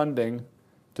significant funding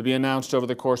to be announced over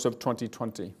the course of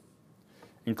 2020,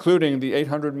 including the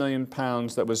 £800 million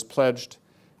that was pledged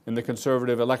in the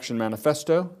Conservative election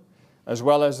manifesto, as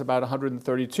well as about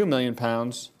 £132 million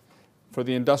for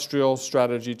the Industrial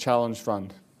Strategy Challenge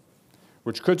Fund,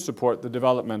 which could support the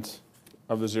development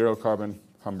of the Zero Carbon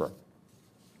Humber.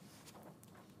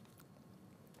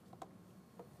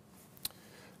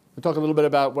 We'll talk a little bit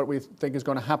about what we think is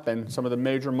going to happen, some of the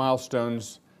major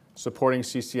milestones supporting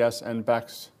CCS and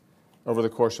BECCS over the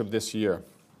course of this year.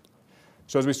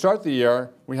 So as we start the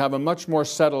year, we have a much more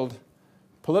settled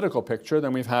political picture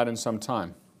than we've had in some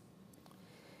time.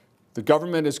 The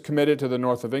government is committed to the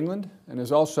north of England and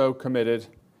is also committed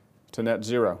to net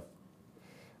zero.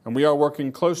 And we are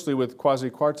working closely with Kwasi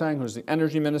Kwarteng, who's the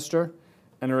energy minister,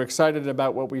 and are excited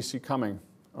about what we see coming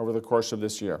over the course of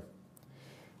this year.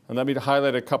 And let me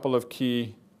highlight a couple of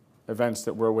key events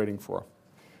that we're waiting for.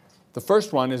 The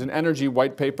first one is an energy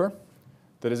white paper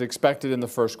that is expected in the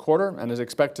first quarter and is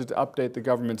expected to update the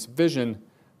government's vision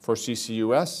for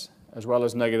CCUS, as well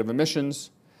as negative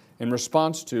emissions, in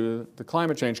response to the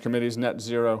Climate Change Committee's Net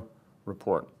Zero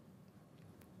report.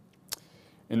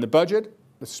 In the budget,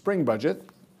 the spring budget,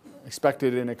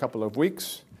 expected in a couple of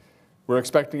weeks, we're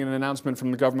expecting an announcement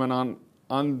from the government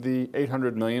on the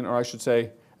 800 million, or I should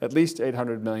say at least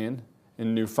 800 million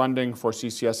in new funding for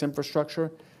CCS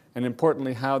infrastructure, and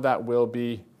importantly, how that will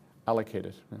be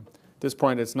allocated. At this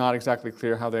point, it's not exactly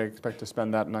clear how they expect to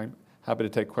spend that, and I'm happy to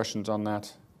take questions on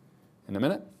that in a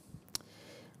minute.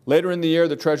 Later in the year,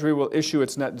 the Treasury will issue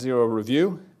its net zero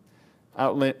review,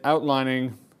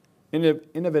 outlining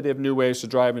innovative new ways to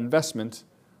drive investment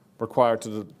required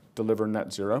to deliver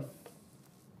net zero.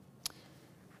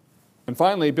 And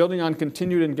finally, building on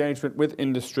continued engagement with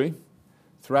industry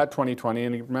throughout 2020,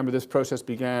 and remember this process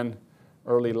began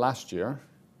early last year,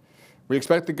 we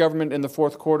expect the government in the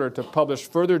fourth quarter to publish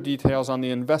further details on the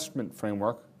investment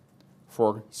framework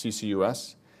for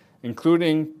CCUS,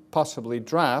 including possibly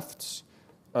drafts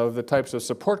of the types of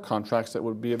support contracts that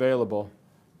would be available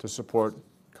to support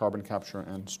carbon capture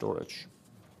and storage.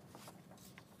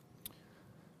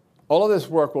 All of this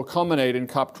work will culminate in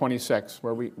COP26,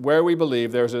 where we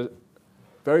believe there's a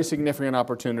very significant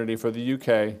opportunity for the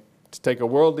UK to take a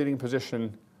world-leading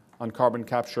position on carbon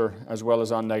capture as well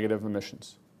as on negative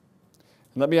emissions.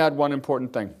 And let me add one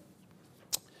important thing.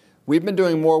 We've been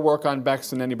doing more work on BECCS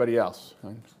than anybody else,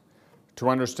 right, to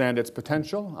understand its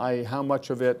potential, i.e. how much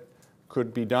of it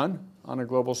could be done on a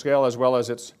global scale, as well as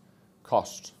its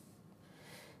cost.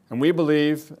 And we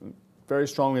believe very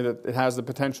strongly that it has the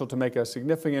potential to make a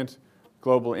significant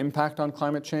global impact on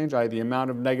climate change, i.e. the amount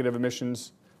of negative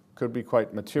emissions could be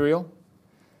quite material.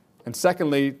 And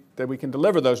secondly, that we can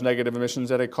deliver those negative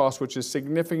emissions at a cost which is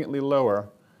significantly lower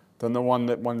than the one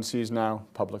that one sees now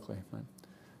publicly. Right?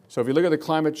 So if you look at the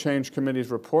Climate Change Committee's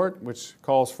report, which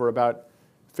calls for about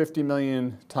 50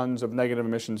 million tons of negative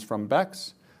emissions from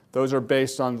BECCS, those are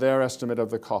based on their estimate of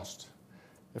the cost.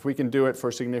 If we can do it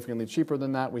for significantly cheaper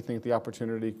than that, we think the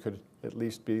opportunity could at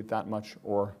least be that much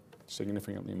or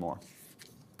significantly more.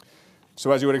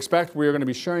 So as you would expect, we are going to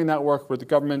be sharing that work with the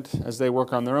government as they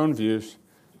work on their own views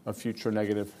of future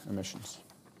negative emissions.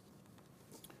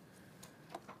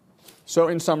 So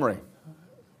in summary,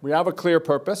 we have a clear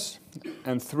purpose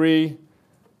and 3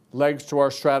 legs to our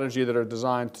strategy that are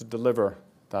designed to deliver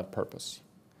that purpose.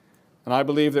 And I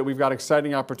believe that we've got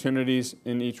exciting opportunities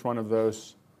in each one of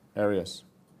those areas.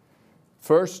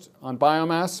 First, on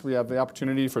biomass, we have the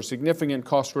opportunity for significant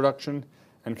cost reduction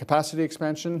and capacity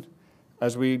expansion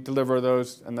as we deliver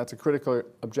those, and that's a critical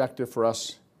objective for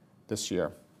us this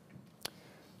year.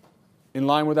 In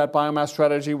line with that biomass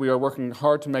strategy, we are working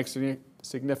hard to make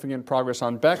significant progress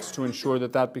on BECCS to ensure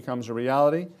that that becomes a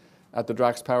reality at the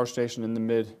Drax Power Station in the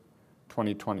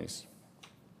mid-2020s.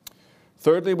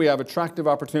 Thirdly, we have attractive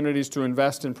opportunities to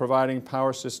invest in providing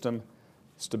power system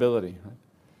stability. Right?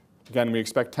 Again, we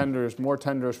expect more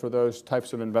tenders for those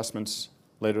types of investments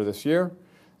later this year,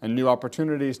 and new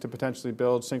opportunities to potentially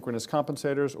build synchronous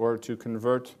compensators or to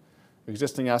convert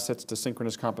existing assets to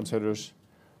synchronous compensators.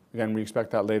 Again, we expect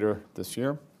that later this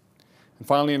year. And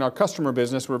finally, in our customer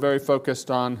business, we're very focused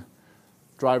on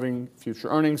driving future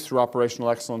earnings through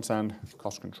operational excellence and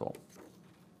cost control.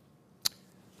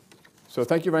 So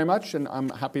thank you very much, and I'm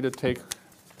happy to take,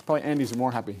 probably Andy's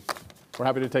more happy. We're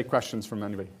happy to take questions from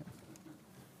anybody.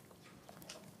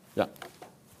 Yeah.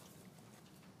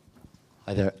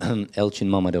 Hi there, Elchin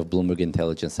Mohammed of Bloomberg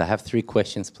Intelligence. I have 3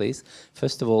 questions, please.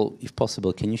 First of all, if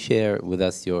possible, can you share with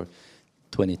us your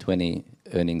 2020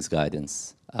 earnings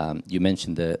guidance? You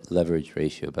mentioned the leverage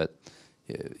ratio, but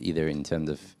either in terms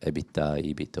of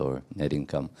EBITDA, EBIT, or net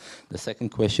income. The second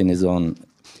question is on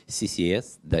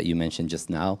CCS that you mentioned just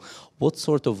now. What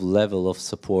sort of level of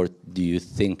support do you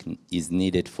think is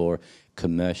needed for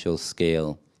commercial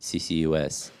scale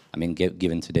CCUS? I mean,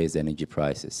 given today's energy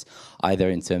prices, either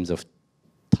in terms of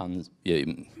pounds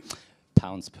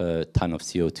per ton of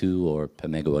CO2 or per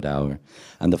megawatt hour.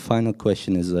 And the final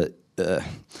question is,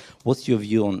 what's your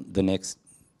view on the next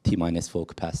T-4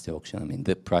 capacity auction? I mean,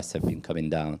 the prices have been coming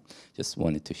down. Just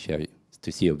wanted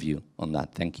to see your view on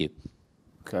that. Thank you.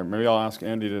 Okay, maybe I'll ask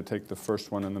Andy to take the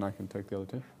first one, and then I can take the other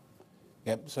 2.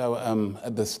 Yep, so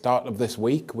at the start of this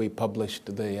week, we published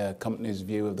the company's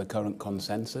view of the current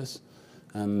consensus,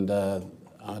 and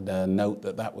I'd note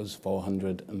that that was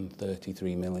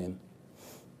 433 million.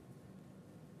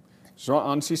 So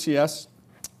on CCS,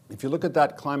 if you look at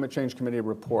that Climate Change Committee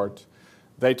report,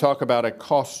 they talk about a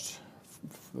cost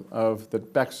of the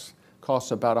BECCS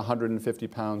costs about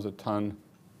 £150 a ton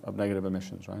of negative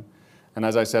emissions, right? And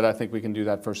as I said, I think we can do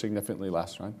that for significantly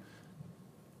less, right?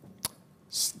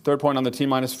 Third point on the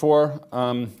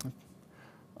T-4,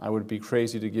 I would be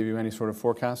crazy to give you any sort of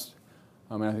forecast.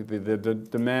 I think the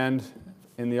demand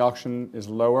in the auction is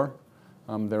lower.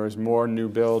 There is more new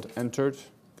build entered.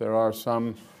 There are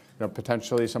some,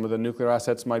 potentially some of the nuclear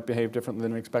assets might behave differently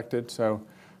than expected. So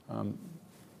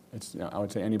it's, I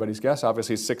would say, anybody's guess.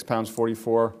 Obviously,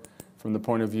 £6.44 from the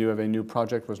point of view of a new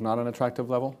project was not an attractive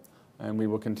level. And we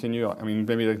will continue. I mean,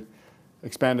 maybe to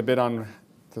expand a bit on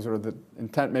the sort of the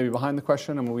intent maybe behind the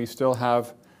question. I mean, we still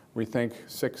have, we think,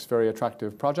 6 very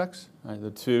attractive projects, the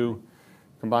 2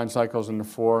 combined cycles and the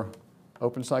 4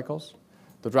 open cycles.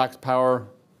 The Drax Power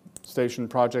Station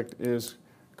project is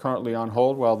currently on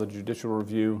hold while the judicial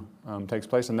review takes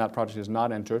place, and that project is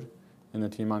not entered in the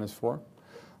T-4.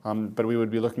 But we would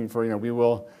be looking for, we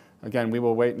will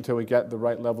wait until we get the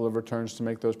right level of returns to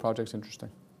make those projects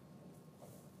interesting.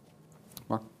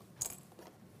 Mark?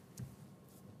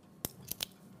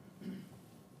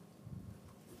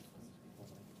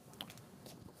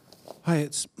 Hi,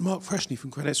 it's Mark Freshney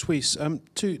from Credit Suisse.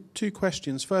 Two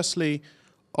questions. Firstly,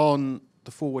 on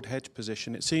the forward hedge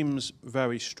position, it seems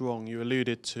very strong. You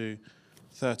alluded to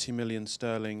 30 million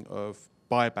sterling of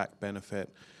buyback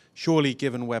benefit. Surely,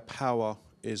 given where power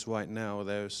is right now,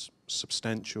 there's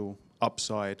substantial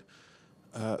upside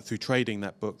through trading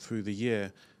that book through the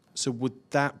year. So would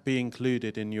that be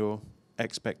included in your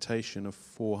expectation of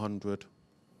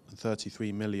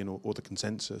 433 million or the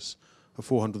consensus of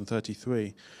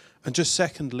 433? And just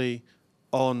secondly,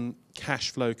 on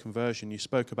cash flow conversion, you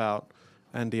spoke about,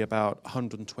 Andy, about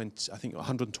 120, I think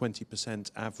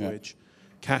 120% average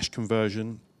cash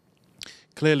conversion.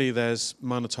 Clearly, there's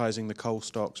monetizing the coal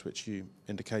stocks, which you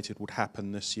indicated would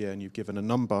happen this year, and you've given a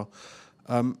number.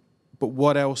 But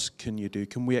what else can you do?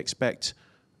 Can we expect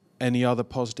any other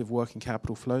positive working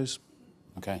capital flows?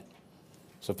 Okay.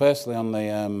 So firstly, on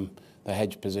the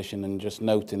hedge position, and just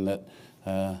noting that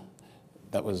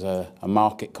that was a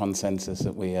market consensus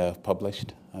that we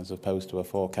published as opposed to a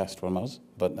forecast from us.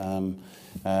 But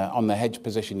on the hedge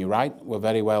position, you're right. We're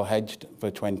very well hedged for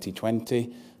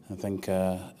 2020. I think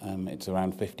it's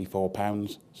around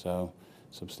 £54, so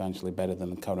substantially better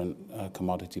than the current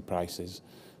commodity prices.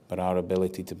 But our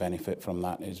ability to benefit from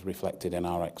that is reflected in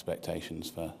our expectations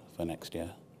for next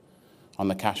year. On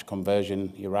the cash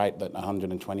conversion, you're right that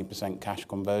 120% cash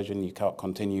conversion, you can't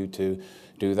continue to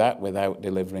do that without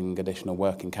delivering additional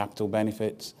working capital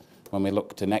benefits. When we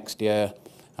look to next year,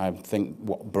 I think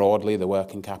broadly the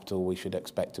working capital we should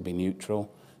expect to be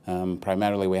neutral.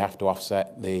 Primarily we have to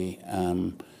offset the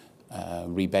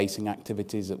rebasing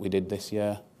activities that we did this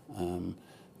year.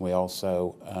 We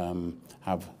also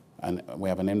have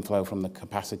an inflow from the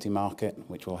capacity market,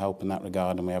 which will help in that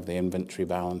regard, and we have the inventory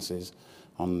balances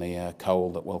on the coal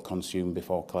that we'll consume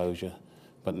before closure.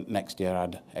 But next year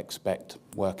I'd expect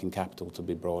working capital to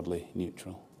be broadly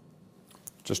neutral.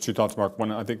 Just 2 thoughts, Mark.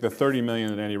 One, I think the 30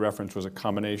 million that Andy referenced was a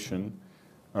combination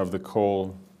of the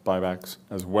coal buybacks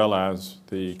as well as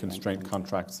the constraint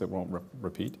contracts that won't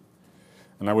repeat.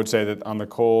 And I would say that on the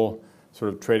coal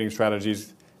sort of trading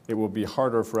strategies, it will be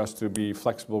harder for us to be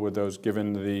flexible with those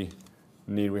given the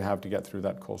need we have to get through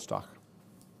that coal stock.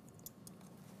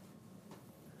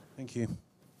 Thank you.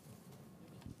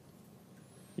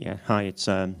 Yeah, hi, it's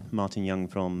Martin Young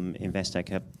from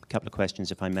Investec. A couple of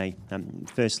questions, if I may.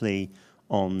 Firstly,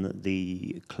 on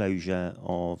the closure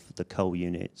of the coal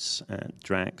units at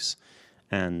Drax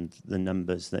and the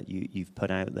numbers that you've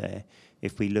put out there,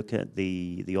 if we look at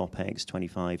the OPEX,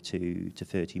 25 to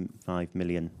 35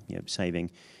 million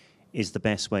saving, is the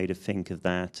best way to think of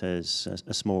that as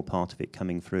a small part of it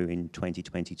coming through in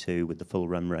 2022 with the full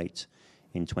run rate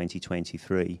in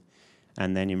 2023?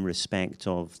 And then in respect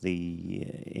of the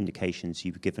indications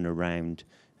you've given around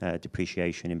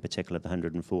depreciation, in particular the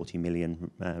 140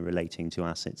 million relating to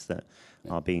assets that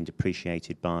are being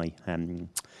depreciated by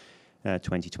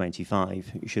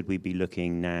 2025, should we be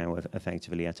looking now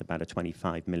effectively at about a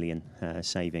 25 million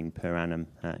saving per annum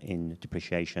in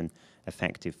depreciation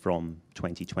effective from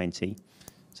 2020?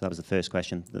 So that was the first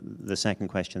question. The second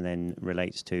question then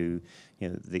relates to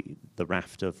the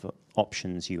raft of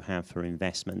options you have for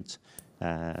investment,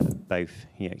 both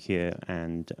here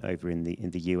and over in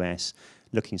the US,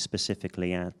 looking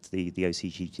specifically at the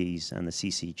OCGTs and the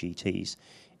CCGTs.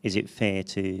 Is it fair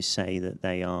to say that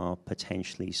they are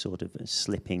potentially sort of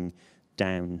slipping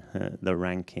down the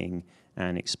ranking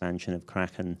and expansion of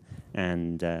Kraken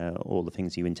and all the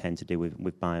things you intend to do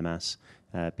with biomass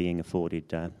being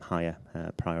afforded higher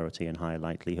priority and higher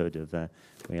likelihood of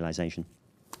realisation?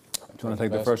 Do you want to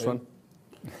take the first one?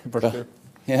 First two?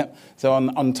 Yeah. So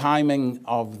on timing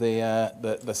of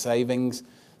the savings,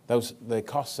 the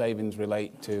cost savings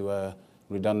relate to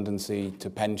redundancy, to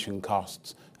pension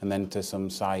costs, and then to some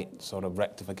site sort of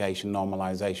rectification,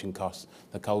 normalisation costs.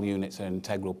 The coal units are an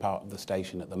integral part of the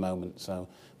station at the moment, so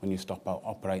when you stop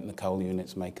operating the coal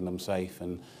units, making them safe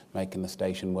and making the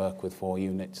station work with 4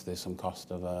 units, there's some cost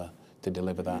to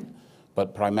deliver that.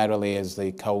 But primarily as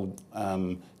the coal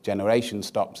generation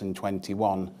stops in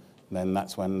 21, then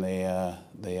that's when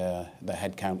the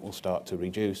headcount will start to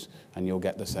reduce and you'll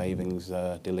get the savings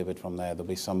delivered from there. There'll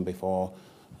be some before,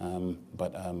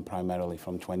 but primarily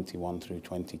from 21 through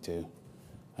 22.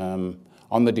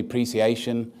 On the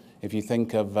depreciation, if you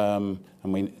think of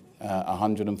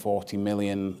 140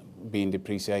 million being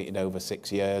depreciated over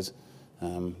 6 years,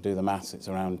 do the maths, it's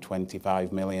around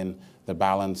 25 million. The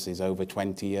balance is over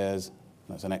 20 years.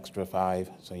 That's an extra 5.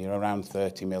 So you're around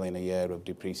 30 million a year of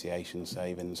depreciation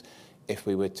savings if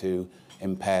we were to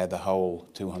impair the whole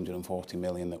 240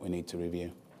 million that we need to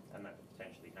review. And that could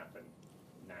potentially happen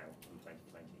now in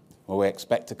 2020? Well, we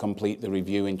expect to complete the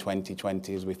review in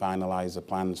 2020 as we finalise the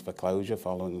plans for closure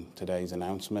following today's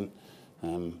announcement.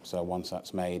 So once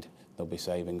that's made, there'll be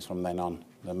savings from then on.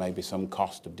 There may be some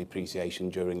cost of depreciation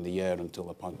during the year until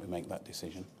the point we make that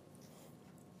decision.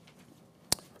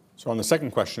 So on the second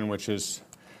question, which is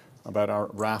about our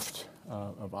raft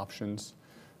of options,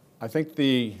 I think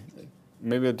maybe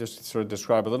I'll just sort of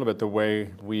describe a little bit the way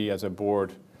we as a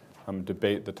board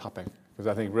debate the topic. Because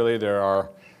I think really there are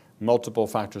multiple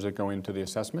factors that go into the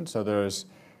assessment. So there's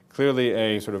clearly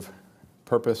a sort of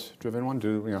purpose-driven one.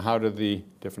 How do the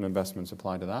different investments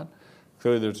apply to that?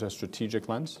 Clearly there's a strategic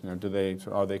lens. Are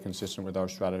they consistent with our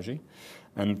strategy?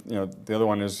 And the other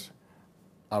one is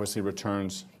obviously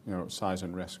returns, size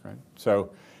and risk, right?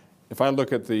 So if I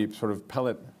look at the sort of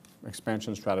pellet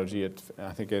expansion strategy,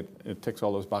 I think it ticks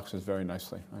all those boxes very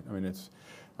nicely. Right? I mean,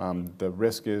 the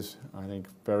risk is, I think,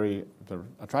 very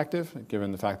attractive,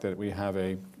 given the fact that we have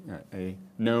a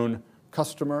known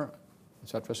customer, et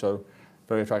cetera. So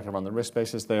very attractive on the risk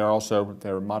basis.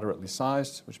 They're moderately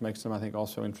sized, which makes them, I think,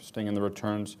 also interesting, and the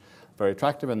returns very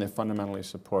attractive, and they fundamentally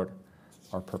support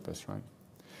our purpose, right?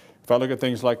 If I look at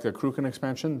things like the Cruachan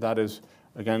expansion, that is,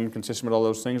 again, consistent with all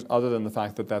those things, other than the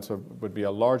fact that would be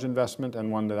a large investment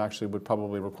and one that actually would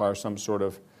probably require some sort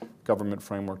of government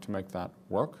framework to make that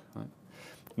work. Right?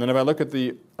 And then if I look at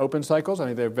the open cycles, I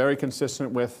think they're very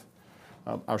consistent with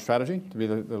our strategy to be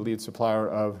the lead supplier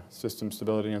of system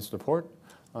stability and support.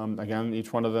 Again,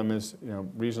 each one of them is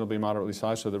reasonably moderately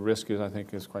sized, so the risk I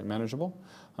think is quite manageable.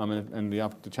 And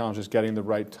the challenge is getting the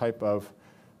right type of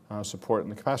support in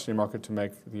the capacity market to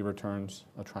make the returns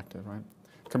attractive, right?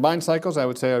 Combined cycles, I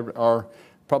would say, are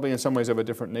probably in some ways of a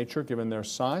different nature given their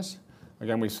size.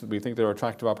 Again, we think there are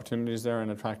attractive opportunities there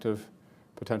and attractive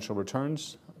potential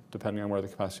returns depending on where the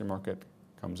capacity market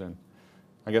comes in.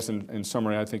 I guess in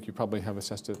summary, I think you probably have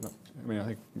assessed it. I mean, I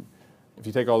think if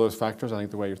you take all those factors, I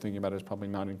think the way you're thinking about it is probably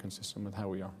not inconsistent with how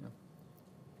we are.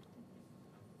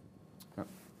 Yeah.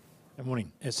 Good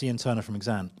morning. It's Ian Turner from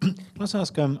Exane. Can I just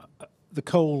ask, the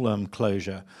coal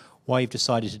closure, why you've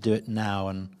decided to do it now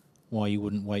and why you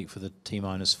wouldn't wait for the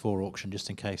T-4 auction just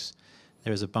in case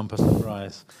there is a bumper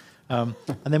surprise? And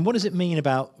then what does it mean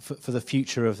for the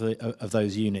future of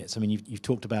those units? I mean, you've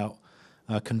talked about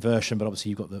conversion, but obviously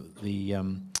you've got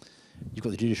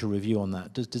the judicial review on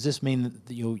that. Does this mean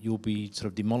that you'll be sort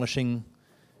of demolishing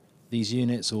these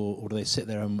units, or do they sit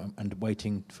there and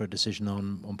waiting for a decision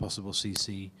on possible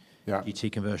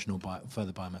CCGT conversion or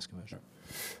further biomass conversion?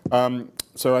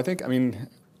 So I think, again,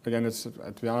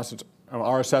 to be honest, it's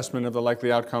our assessment of the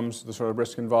likely outcomes, the sort of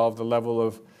risk involved, the level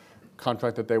of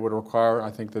contract that they would require. I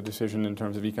think the decision in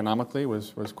terms of economically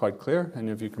was quite clear. And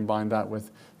if you combine that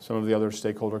with some of the other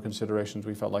stakeholder considerations,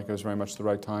 we felt like it was very much the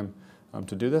right time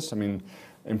to do this. I mean,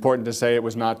 important to say it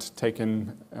was not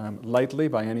taken lightly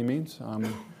by any means.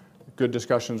 Good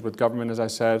discussions with government, as I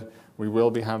said. We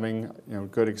will be having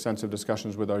good, extensive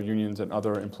discussions with our unions and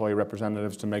other employee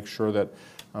representatives to make sure that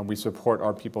we support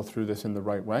our people through this in the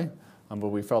right way. But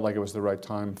we felt like it was the right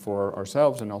time for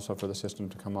ourselves and also for the system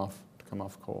to come off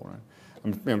coal.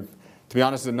 Right? To be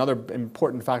honest, another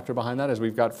important factor behind that is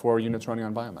we've got 4 units running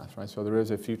on biomass. Right? So there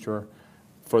is a future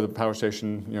for the power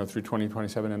station through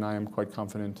 2027, and I am quite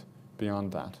confident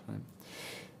beyond that. Right?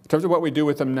 In terms of what we do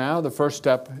with them now, the first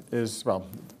step is, well,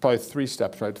 probably 3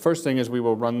 steps. Right? The first thing is we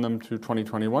will run them to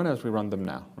 2021 as we run them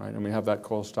now. Right? And we have that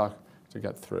coal stock to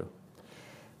get through.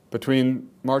 Between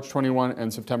March 21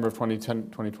 and September of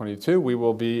 2022, we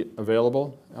will be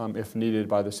available if needed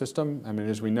by the system. I mean,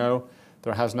 as we know,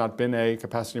 there has not been a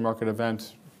capacity market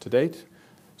event to date.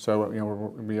 So,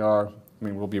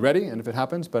 we'll be ready, and if it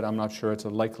happens, but I'm not sure it's a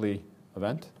likely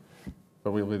event.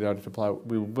 But we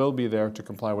will be there to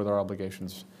comply with our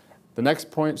obligations The next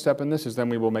step in this is then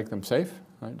we will make them safe,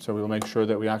 right? So we will make sure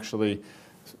that we actually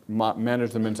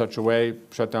manage them in such a way,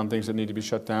 shut down things that need to be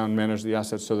shut down, manage the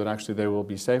assets so that actually they will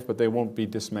be safe, but they won't be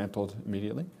dismantled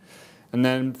immediately. And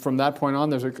then from that point on,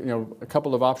 there's a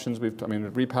couple of options.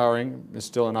 Repowering is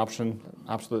still an option.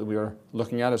 Absolutely, we are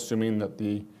looking at, assuming that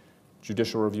the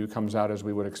judicial review comes out as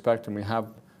we would expect, and we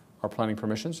have our planning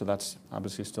permission. So that's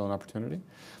obviously still an opportunity.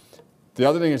 The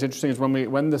other thing that's interesting is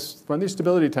when the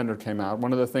stability tender came out,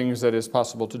 one of the things that is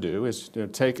possible to do is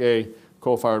take a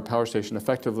coal-fired power station,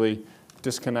 effectively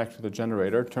disconnect the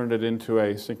generator, turn it into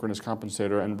a synchronous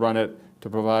compensator, and run it to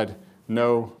provide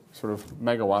no sort of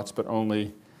megawatts, but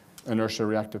only inertia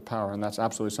reactive power. And that's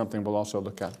absolutely something we'll also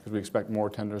look at because we expect more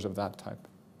tenders of that type.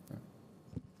 Yeah.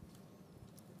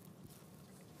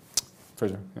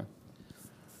 Fraser, yeah.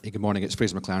 Hey, good morning. It's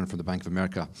Fraser McLaren from the Bank of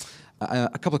America.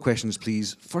 A couple of questions,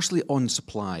 please. Firstly, on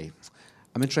supply.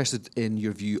 I'm interested in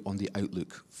your view on the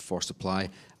outlook for supply.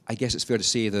 I guess it's fair to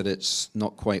say that it's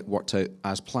not quite worked out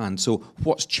as planned. So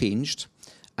what's changed,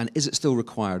 and is it still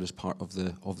required as part of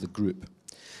the group?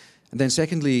 And then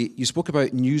secondly, you spoke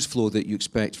about news flow that you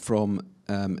expect from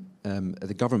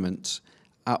the government.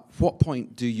 At what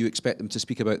point do you expect them to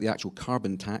speak about the actual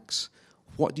carbon tax?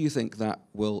 What do you think that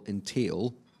will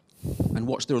entail? And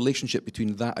what's the relationship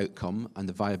between that outcome and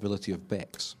the viability of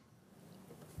BECCS?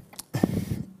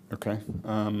 Okay.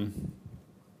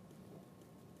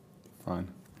 Fine.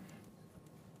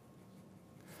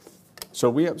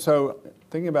 So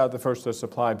thinking about the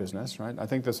supply business, right? I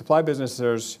think the supply business,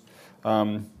 there's,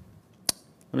 let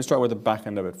me start with the back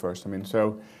end of it first.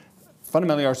 So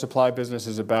fundamentally our supply business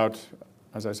is about,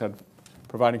 as I said,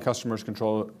 providing customers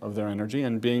control of their energy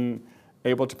and being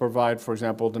able to provide, for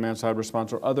example, demand-side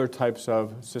response or other types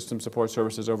of system support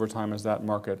services over time as that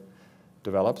market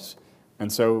develops.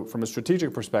 And so from a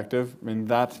strategic perspective,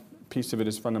 that piece of it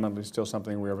is fundamentally still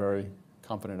something we are very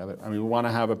confident of it. We want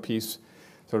to have a piece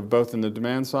sort of both in the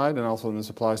demand side and also in the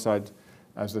supply side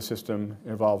as the system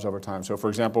evolves over time. So for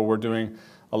example, we're doing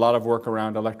a lot of work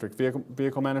around electric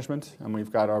vehicle management, and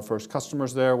we've got our first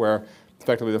customers there where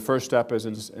effectively the first step is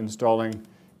installing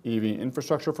EV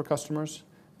infrastructure for customers.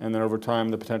 And then over time,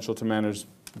 the potential to manage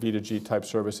V2G type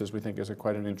services we think is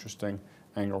quite an interesting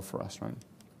angle for us, right?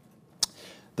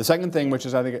 The second thing, which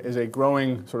is I think is a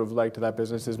growing sort of leg to that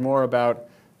business, is more about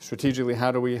strategically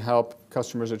how do we help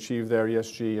customers achieve their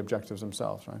ESG objectives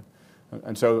themselves, right?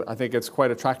 And so I think it's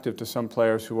quite attractive to some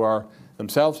players who are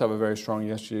themselves have a very strong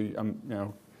ESG,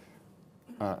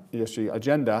 ESG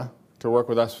agenda to work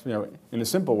with us, in a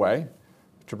simple way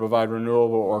to provide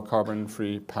renewable or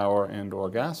carbon-free power and or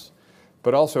gas.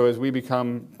 But also, as we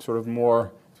become sort of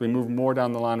more, as we move more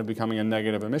down the line of becoming a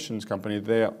negative emissions company,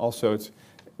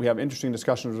 we have interesting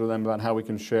discussions with them about how we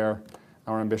can share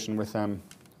our ambition with them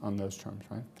on those terms,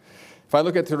 right? If I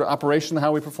look at sort of operationally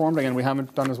how we performed, again, we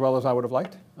haven't done as well as I would have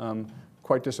liked.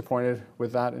 Quite disappointed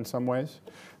with that in some ways.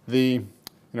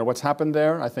 What's happened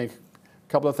there, I think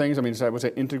a couple of things. I would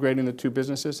say integrating the two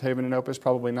businesses, Haven and Opus,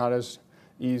 probably not as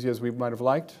easy as we might have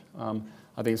liked.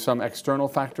 I think some external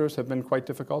factors have been quite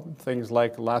difficult. Things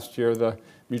like last year, the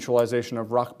mutualization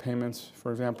of ROC payments,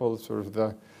 for example, sort of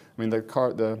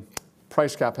the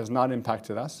price cap has not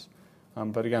impacted us.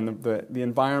 But again, the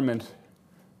environment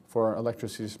for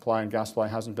electricity supply and gas supply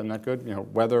hasn't been that good.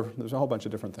 Weather, there's a whole bunch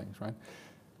of different things, right?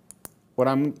 What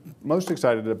I'm most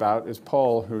excited about is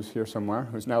Paul, who's here somewhere,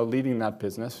 who's now leading that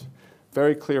business.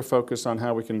 Very clear focus on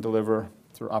how we can deliver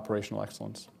through operational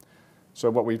excellence. So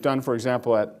what we've done, for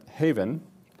example, at Haven,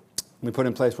 we put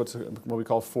in place what we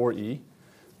call 4E,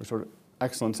 which sort of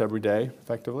excellence every day,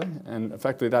 effectively. And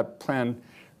effectively, that plan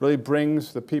really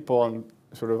brings the people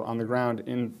sort of on the ground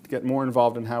in, get more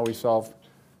involved in how we solve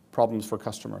problems for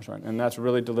customers, right? And that's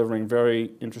really delivering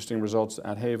very interesting results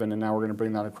at Haven, and now we're going to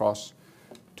bring that across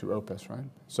to Opus, right?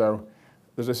 So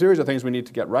there's a series of things we need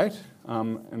to get right,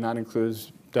 and that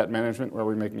includes debt management, where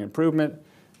we're making improvement.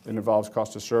 It involves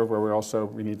cost to serve, where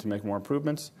we need to make more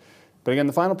improvements. But again,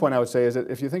 the final point I would say is that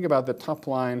if you think about the top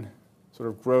line sort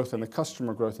of growth and the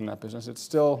customer growth in that business, it's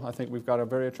still, I think we've got a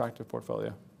very attractive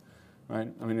portfolio, right?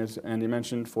 As Andy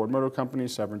mentioned, Ford Motor Company,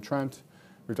 Severn Trent.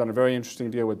 We've done a very interesting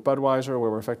deal with Budweiser, where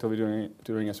we're effectively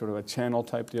doing a sort of a channel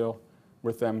type deal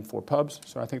with them for pubs.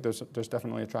 So I think there's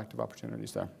definitely attractive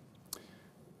opportunities there.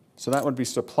 So that would be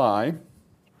supply.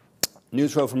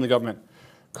 News flow from the government.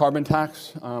 Carbon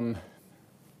tax.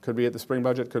 Could be at the spring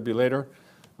budget, could be later.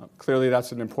 Clearly,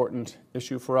 that's an important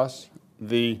issue for us.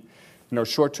 The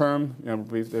short term,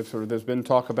 there's been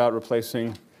talk about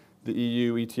replacing the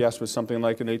EU ETS with something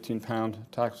like an 18-pound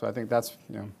tax. So I think that's,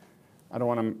 I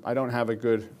don't have a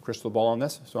good crystal ball on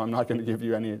this, so I'm not going to give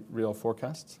you any real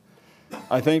forecasts.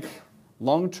 I think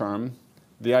long term,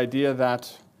 the idea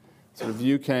that sort of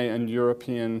UK and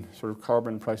European sort of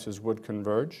carbon prices would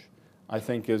converge, I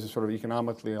think is sort of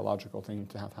economically a logical thing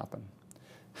to have happen.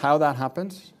 How that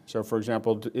happens, so for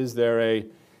example, is there a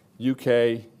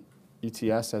UK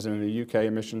ETS, as in the UK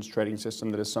emissions trading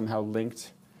system, that is somehow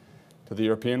linked to the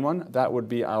European one? That would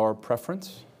be our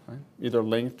preference, right? Either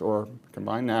linked or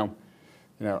combined. Now,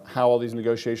 you know, how all these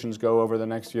negotiations go over the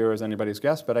next year is anybody's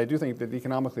guess, but I do think that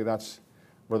economically that's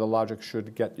where the logic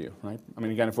should get you, right? I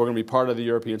mean, again, if we're going to be part of the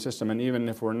European system, and even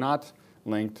if we're not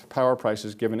linked, power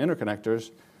prices given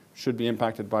interconnectors should be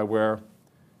impacted by where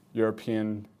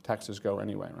European taxes go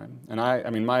anyway, right? And I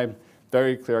mean, my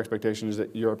very clear expectation is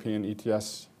that European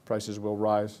ETS prices will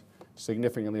rise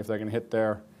significantly if they're going to hit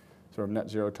their sort of net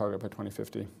zero target by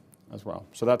 2050 as well.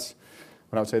 So that's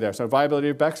what I would say there. So viability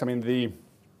of BECCS, I mean,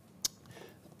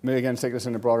 maybe again take this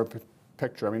in a broader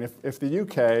picture. I mean, if the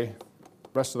UK,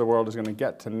 rest of the world is going to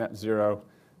get to net zero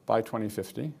by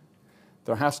 2050,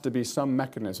 there has to be some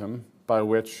mechanism by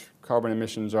which carbon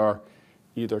emissions are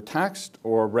either taxed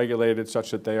or regulated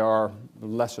such that they are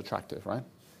less attractive, right?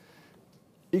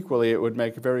 Equally, it would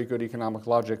make very good economic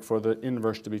logic for the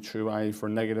inverse to be true, i.e. for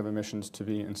negative emissions to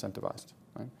be incentivized,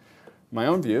 right? My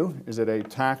own view is that a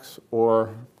tax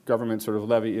or government sort of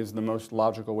levy is the most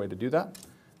logical way to do that.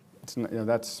 It's, you know,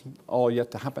 that's all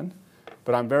yet to happen.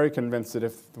 But I'm very convinced that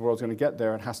if the world's going to get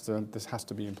there, this has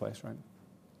to be in place, right?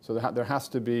 So there has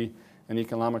to be an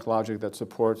economic logic that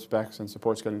supports BECCS and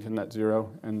supports getting to net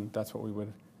zero, and that's what we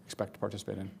would expect to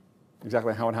participate in.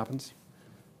 Exactly how it happens,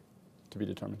 to be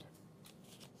determined.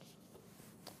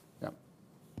 Yeah.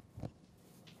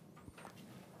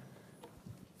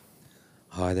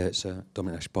 Hi there, it's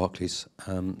Dominic Ash, Barclays.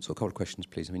 So a couple of questions,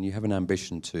 please. I mean, you have an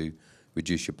ambition to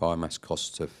reduce your biomass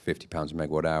costs to £50 a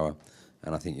megawatt hour,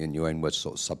 and I think in your own words,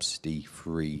 sort of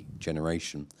subsidy-free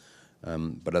generation.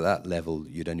 But at that level,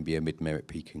 you'd only be a mid-merit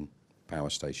peaking power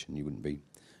station. You wouldn't be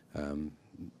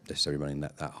necessarily running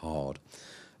that hard.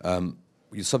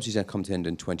 Your subsidies are come to end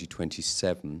in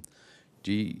 2027.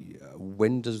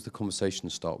 When does the conversation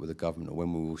start with the government, or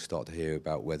when will we start to hear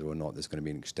about whether or not there's going to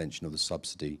be an extension of the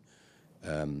subsidy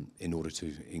in order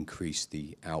to increase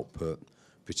the output,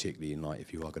 particularly in light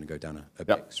if you are going to go down a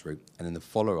BECCS route? And then the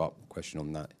follow-up question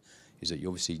on that is that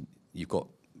you've got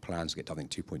plans to get to, I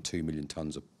think, 2.2 million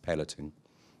tonnes of pelleting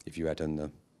if you add in the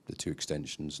two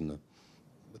extensions and the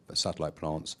satellite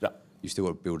plants. Yeah. You still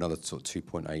want to build another sort of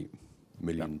 2.8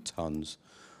 million tonnes.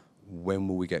 When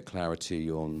will we get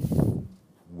clarity on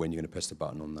when you're going to press the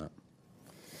button on that?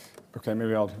 Okay,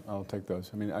 maybe I'll take those.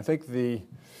 I mean, I think the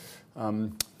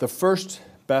first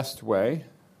best way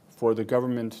for the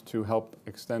government to help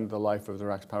extend the life of the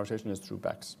Drax power station is through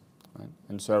BECCS, right?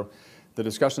 And so the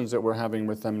discussions that we're having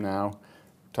with them now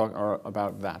are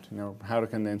about that. You know, how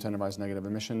can they incentivize negative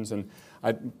emissions? And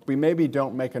we maybe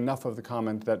don't make enough of the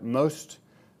comment that most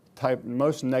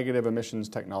negative emissions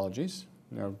technologies,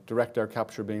 you know, direct air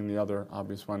capture being the other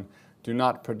obvious one, do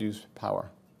not produce power.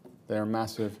 They are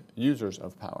massive users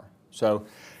of power. So,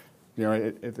 you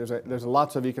know, there's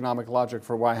lots of economic logic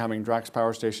for why having Drax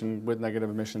power station with negative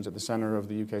emissions at the center of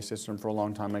the UK system for a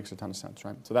long time makes a ton of sense,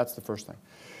 right? So that's the first thing.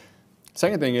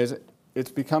 Second thing is,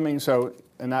 it's becoming so,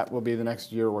 and that will be the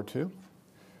next year or two.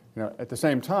 You know, at the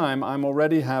same time, I'm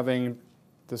already having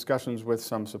discussions with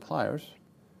some suppliers.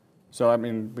 So, I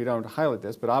mean, we don't highlight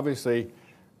this, but obviously,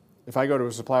 if I go to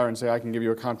a supplier and say I can give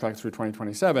you a contract through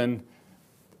 2027,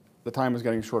 the time is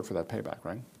getting short for that payback,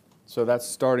 right? So that's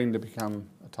starting to become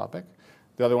a topic.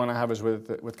 The other one I have is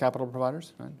with capital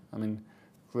providers, right? I mean,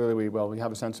 clearly we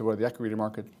have a sense of where the equity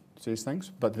market sees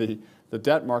things, but the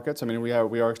debt markets, I mean, we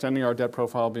are extending our debt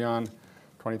profile beyond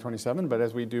 2027, but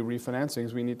as we do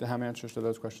refinancings, we need to have answers to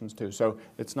those questions too. So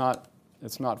it's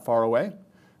not far away,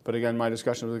 but again, my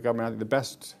discussion with the government, I think the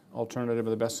best alternative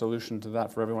or the best solution to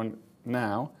that for everyone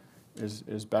now is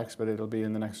BECCS, but it'll be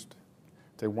in the next,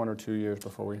 say, 1 or 2 years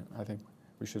before I think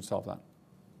we should solve that.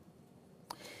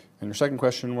 And your second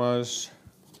question was?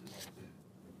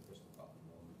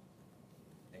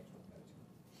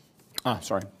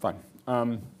 Sorry, fine.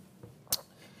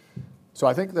 So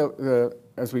I think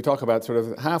as we talk about, sort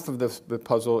of half of the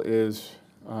puzzle is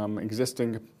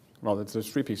existing. Well,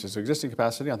 there's 3 pieces. Existing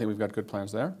capacity. I think we've got good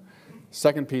plans there.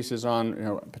 Second piece is on, you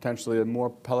know, potentially more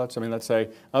pellets. I mean, let's say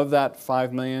of that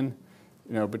 5 million,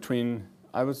 you know,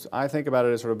 I think about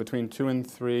it as sort of between 2 and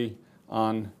 3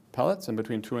 on pellets and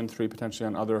between 2 and 3 potentially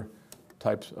on other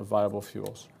types of viable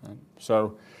fuels. Right?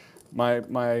 So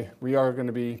we are going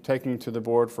to be taking to the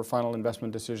board for final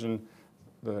investment decision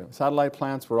the satellite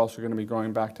plants. We're also going to be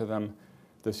going back to them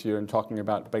this year and talking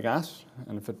about bagasse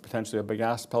and potentially a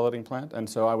bagasse pelleting plant. And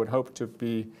so I would hope to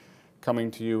be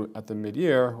coming to you at the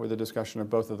mid-year with a discussion of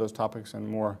both of those topics and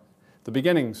more, the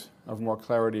beginnings of more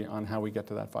clarity on how we get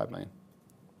to that 5 million.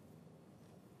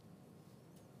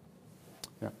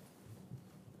 Yeah.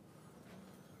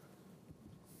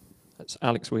 That's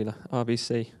Alex Wheeler,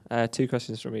 RBC. 2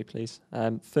 questions from me, please.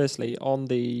 Firstly, on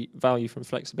the value from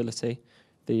flexibility,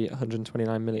 the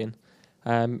 129 million.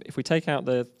 If we take out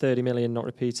the 30 million not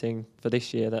repeating for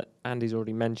this year that Andy's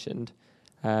already mentioned,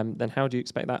 then how do you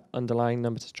expect that underlying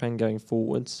number to trend going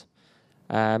forwards?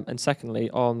 And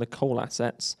secondly, on the coal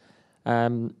assets,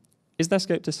 is there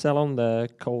scope to sell on the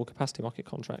coal capacity market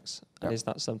contracts? Yeah. And is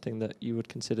that something that you would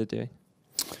consider doing?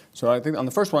 So I think on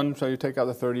the first one, so you take out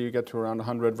the 30, you get to around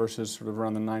 100 versus sort of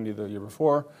around the 90 the year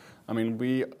before. I mean,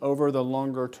 we, over the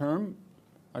longer term,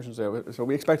 I should say, so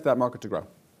we expect that market to grow,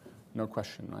 no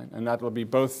question, right? And that will be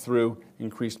both through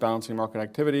increased balancing market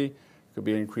activity, could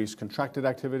be increased contracted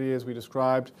activity as we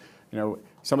described. You know,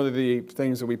 some of the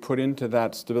things that we put into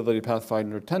that stability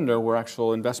pathfinder tender were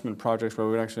actual investment projects where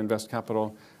we would actually invest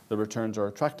capital. The returns are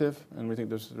attractive, and we think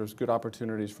there's good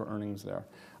opportunities for earnings there.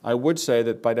 I would say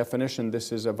that by definition,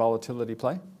 this is a volatility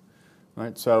play,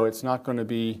 right? So it's not going to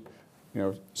be, you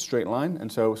know, straight line, and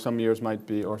so some years might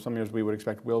be, or some years we would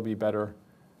expect will be better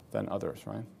than others,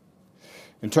 right?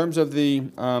 In terms of the,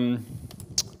 no,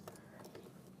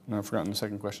 I've forgotten the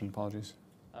second question, apologies.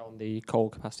 On the coal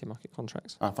capacity market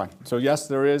contracts. Fine. So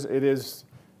yes, it is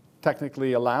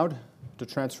technically allowed to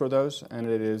transfer those, and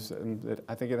it is, and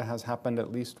I think it has happened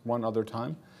at least one other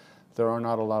time. There are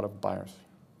not a lot of buyers.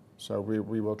 So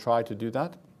we will try to do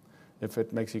that. If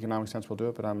it makes economic sense, we'll do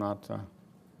it, but I'm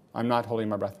not holding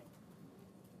my breath.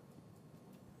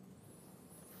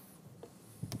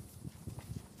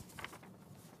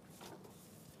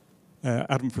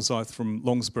 Adam Forsyth from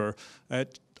Longspur.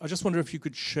 I just wonder if you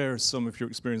could share some of your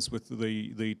experience with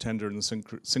the tender and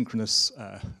the synchronous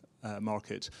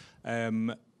market.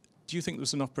 Do you think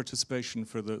there's enough participation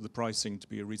for the pricing to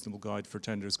be a reasonable guide for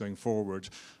tenders going forward?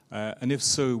 And if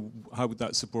so, how would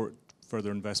that support further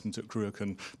investment at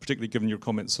Cruachan, particularly given your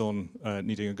comments on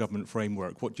needing a government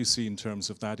framework? What do you see in terms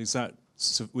of that?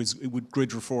 Would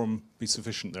grid reform be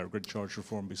sufficient there? Grid charge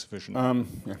reform be sufficient?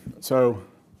 Yeah. So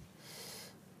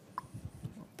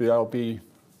I'll be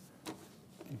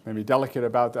maybe delicate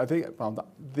about that. I think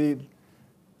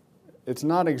it's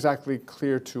not exactly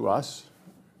clear to us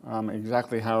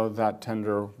exactly how that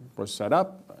tender was set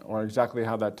up or exactly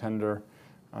how that tender,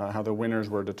 how the winners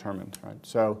were determined, right?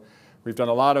 So we've done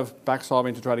a lot of back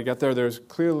solving to try to get there. There's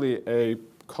clearly a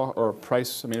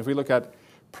price. I mean, if we look at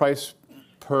price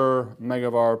per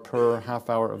megavar per half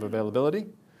hour of availability,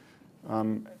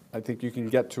 I think you can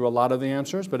get to a lot of the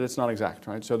answers, but it's not exact,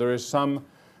 right? So there is some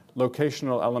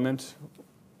locational element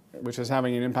which is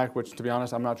having an impact, which, to be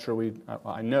honest, I'm not sure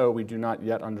I know we do not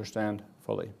yet understand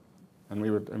fully. And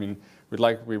we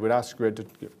would ask Grid to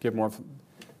give more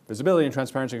visibility and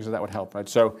transparency, because that would help, right?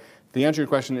 So the answer to your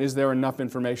question, is there enough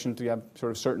information to have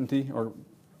sort of certainty or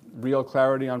real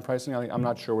clarity on pricing? I'm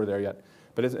not sure we're there yet.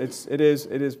 But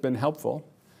it has been helpful,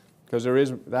 because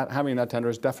having that tender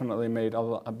has definitely made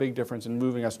a big difference in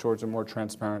moving us towards a more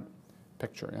transparent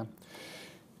picture, yeah?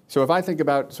 So if I think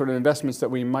about sort of investments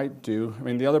that we might do, I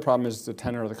mean, the other problem is the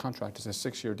tenor of the contract. It's a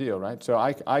 6-year deal, right? So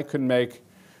I can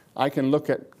look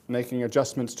at making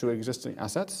adjustments to existing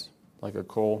assets, like a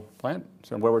coal plant,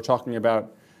 so where we're talking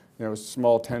about, you know,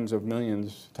 small tens of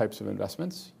millions types of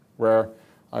investments, where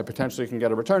I potentially can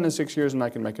get a return in 6 years and I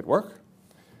can make it work.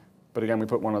 But again, we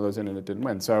put one of those in and it didn't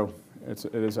win. So that's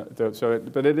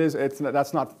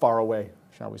not far away,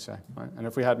 shall we say, right? And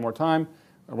if we had more time,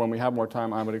 or when we have more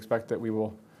time, I would expect that we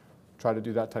will try to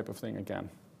do that type of thing again.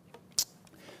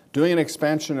 Doing an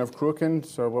expansion of Cruachan,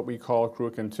 so what we call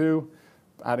Cruachan 2,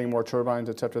 adding more turbines,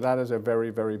 et cetera, that is a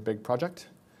very, very big project,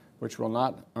 which will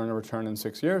not earn a return in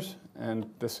 6 years, and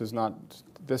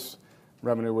this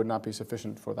revenue would not be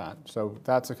sufficient for that. So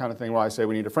that's the kind of thing where I say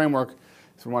we need a framework.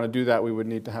 If we want to do that, we would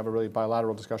need to have a really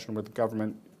bilateral discussion with the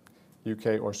government,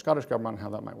 UK or Scottish government, on how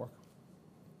that might work.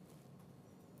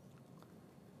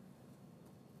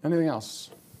 Anything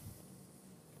else?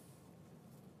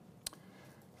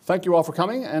 Thank you all for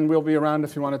coming, and we'll be around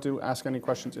if you wanted to ask any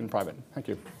questions in private. Thank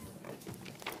you.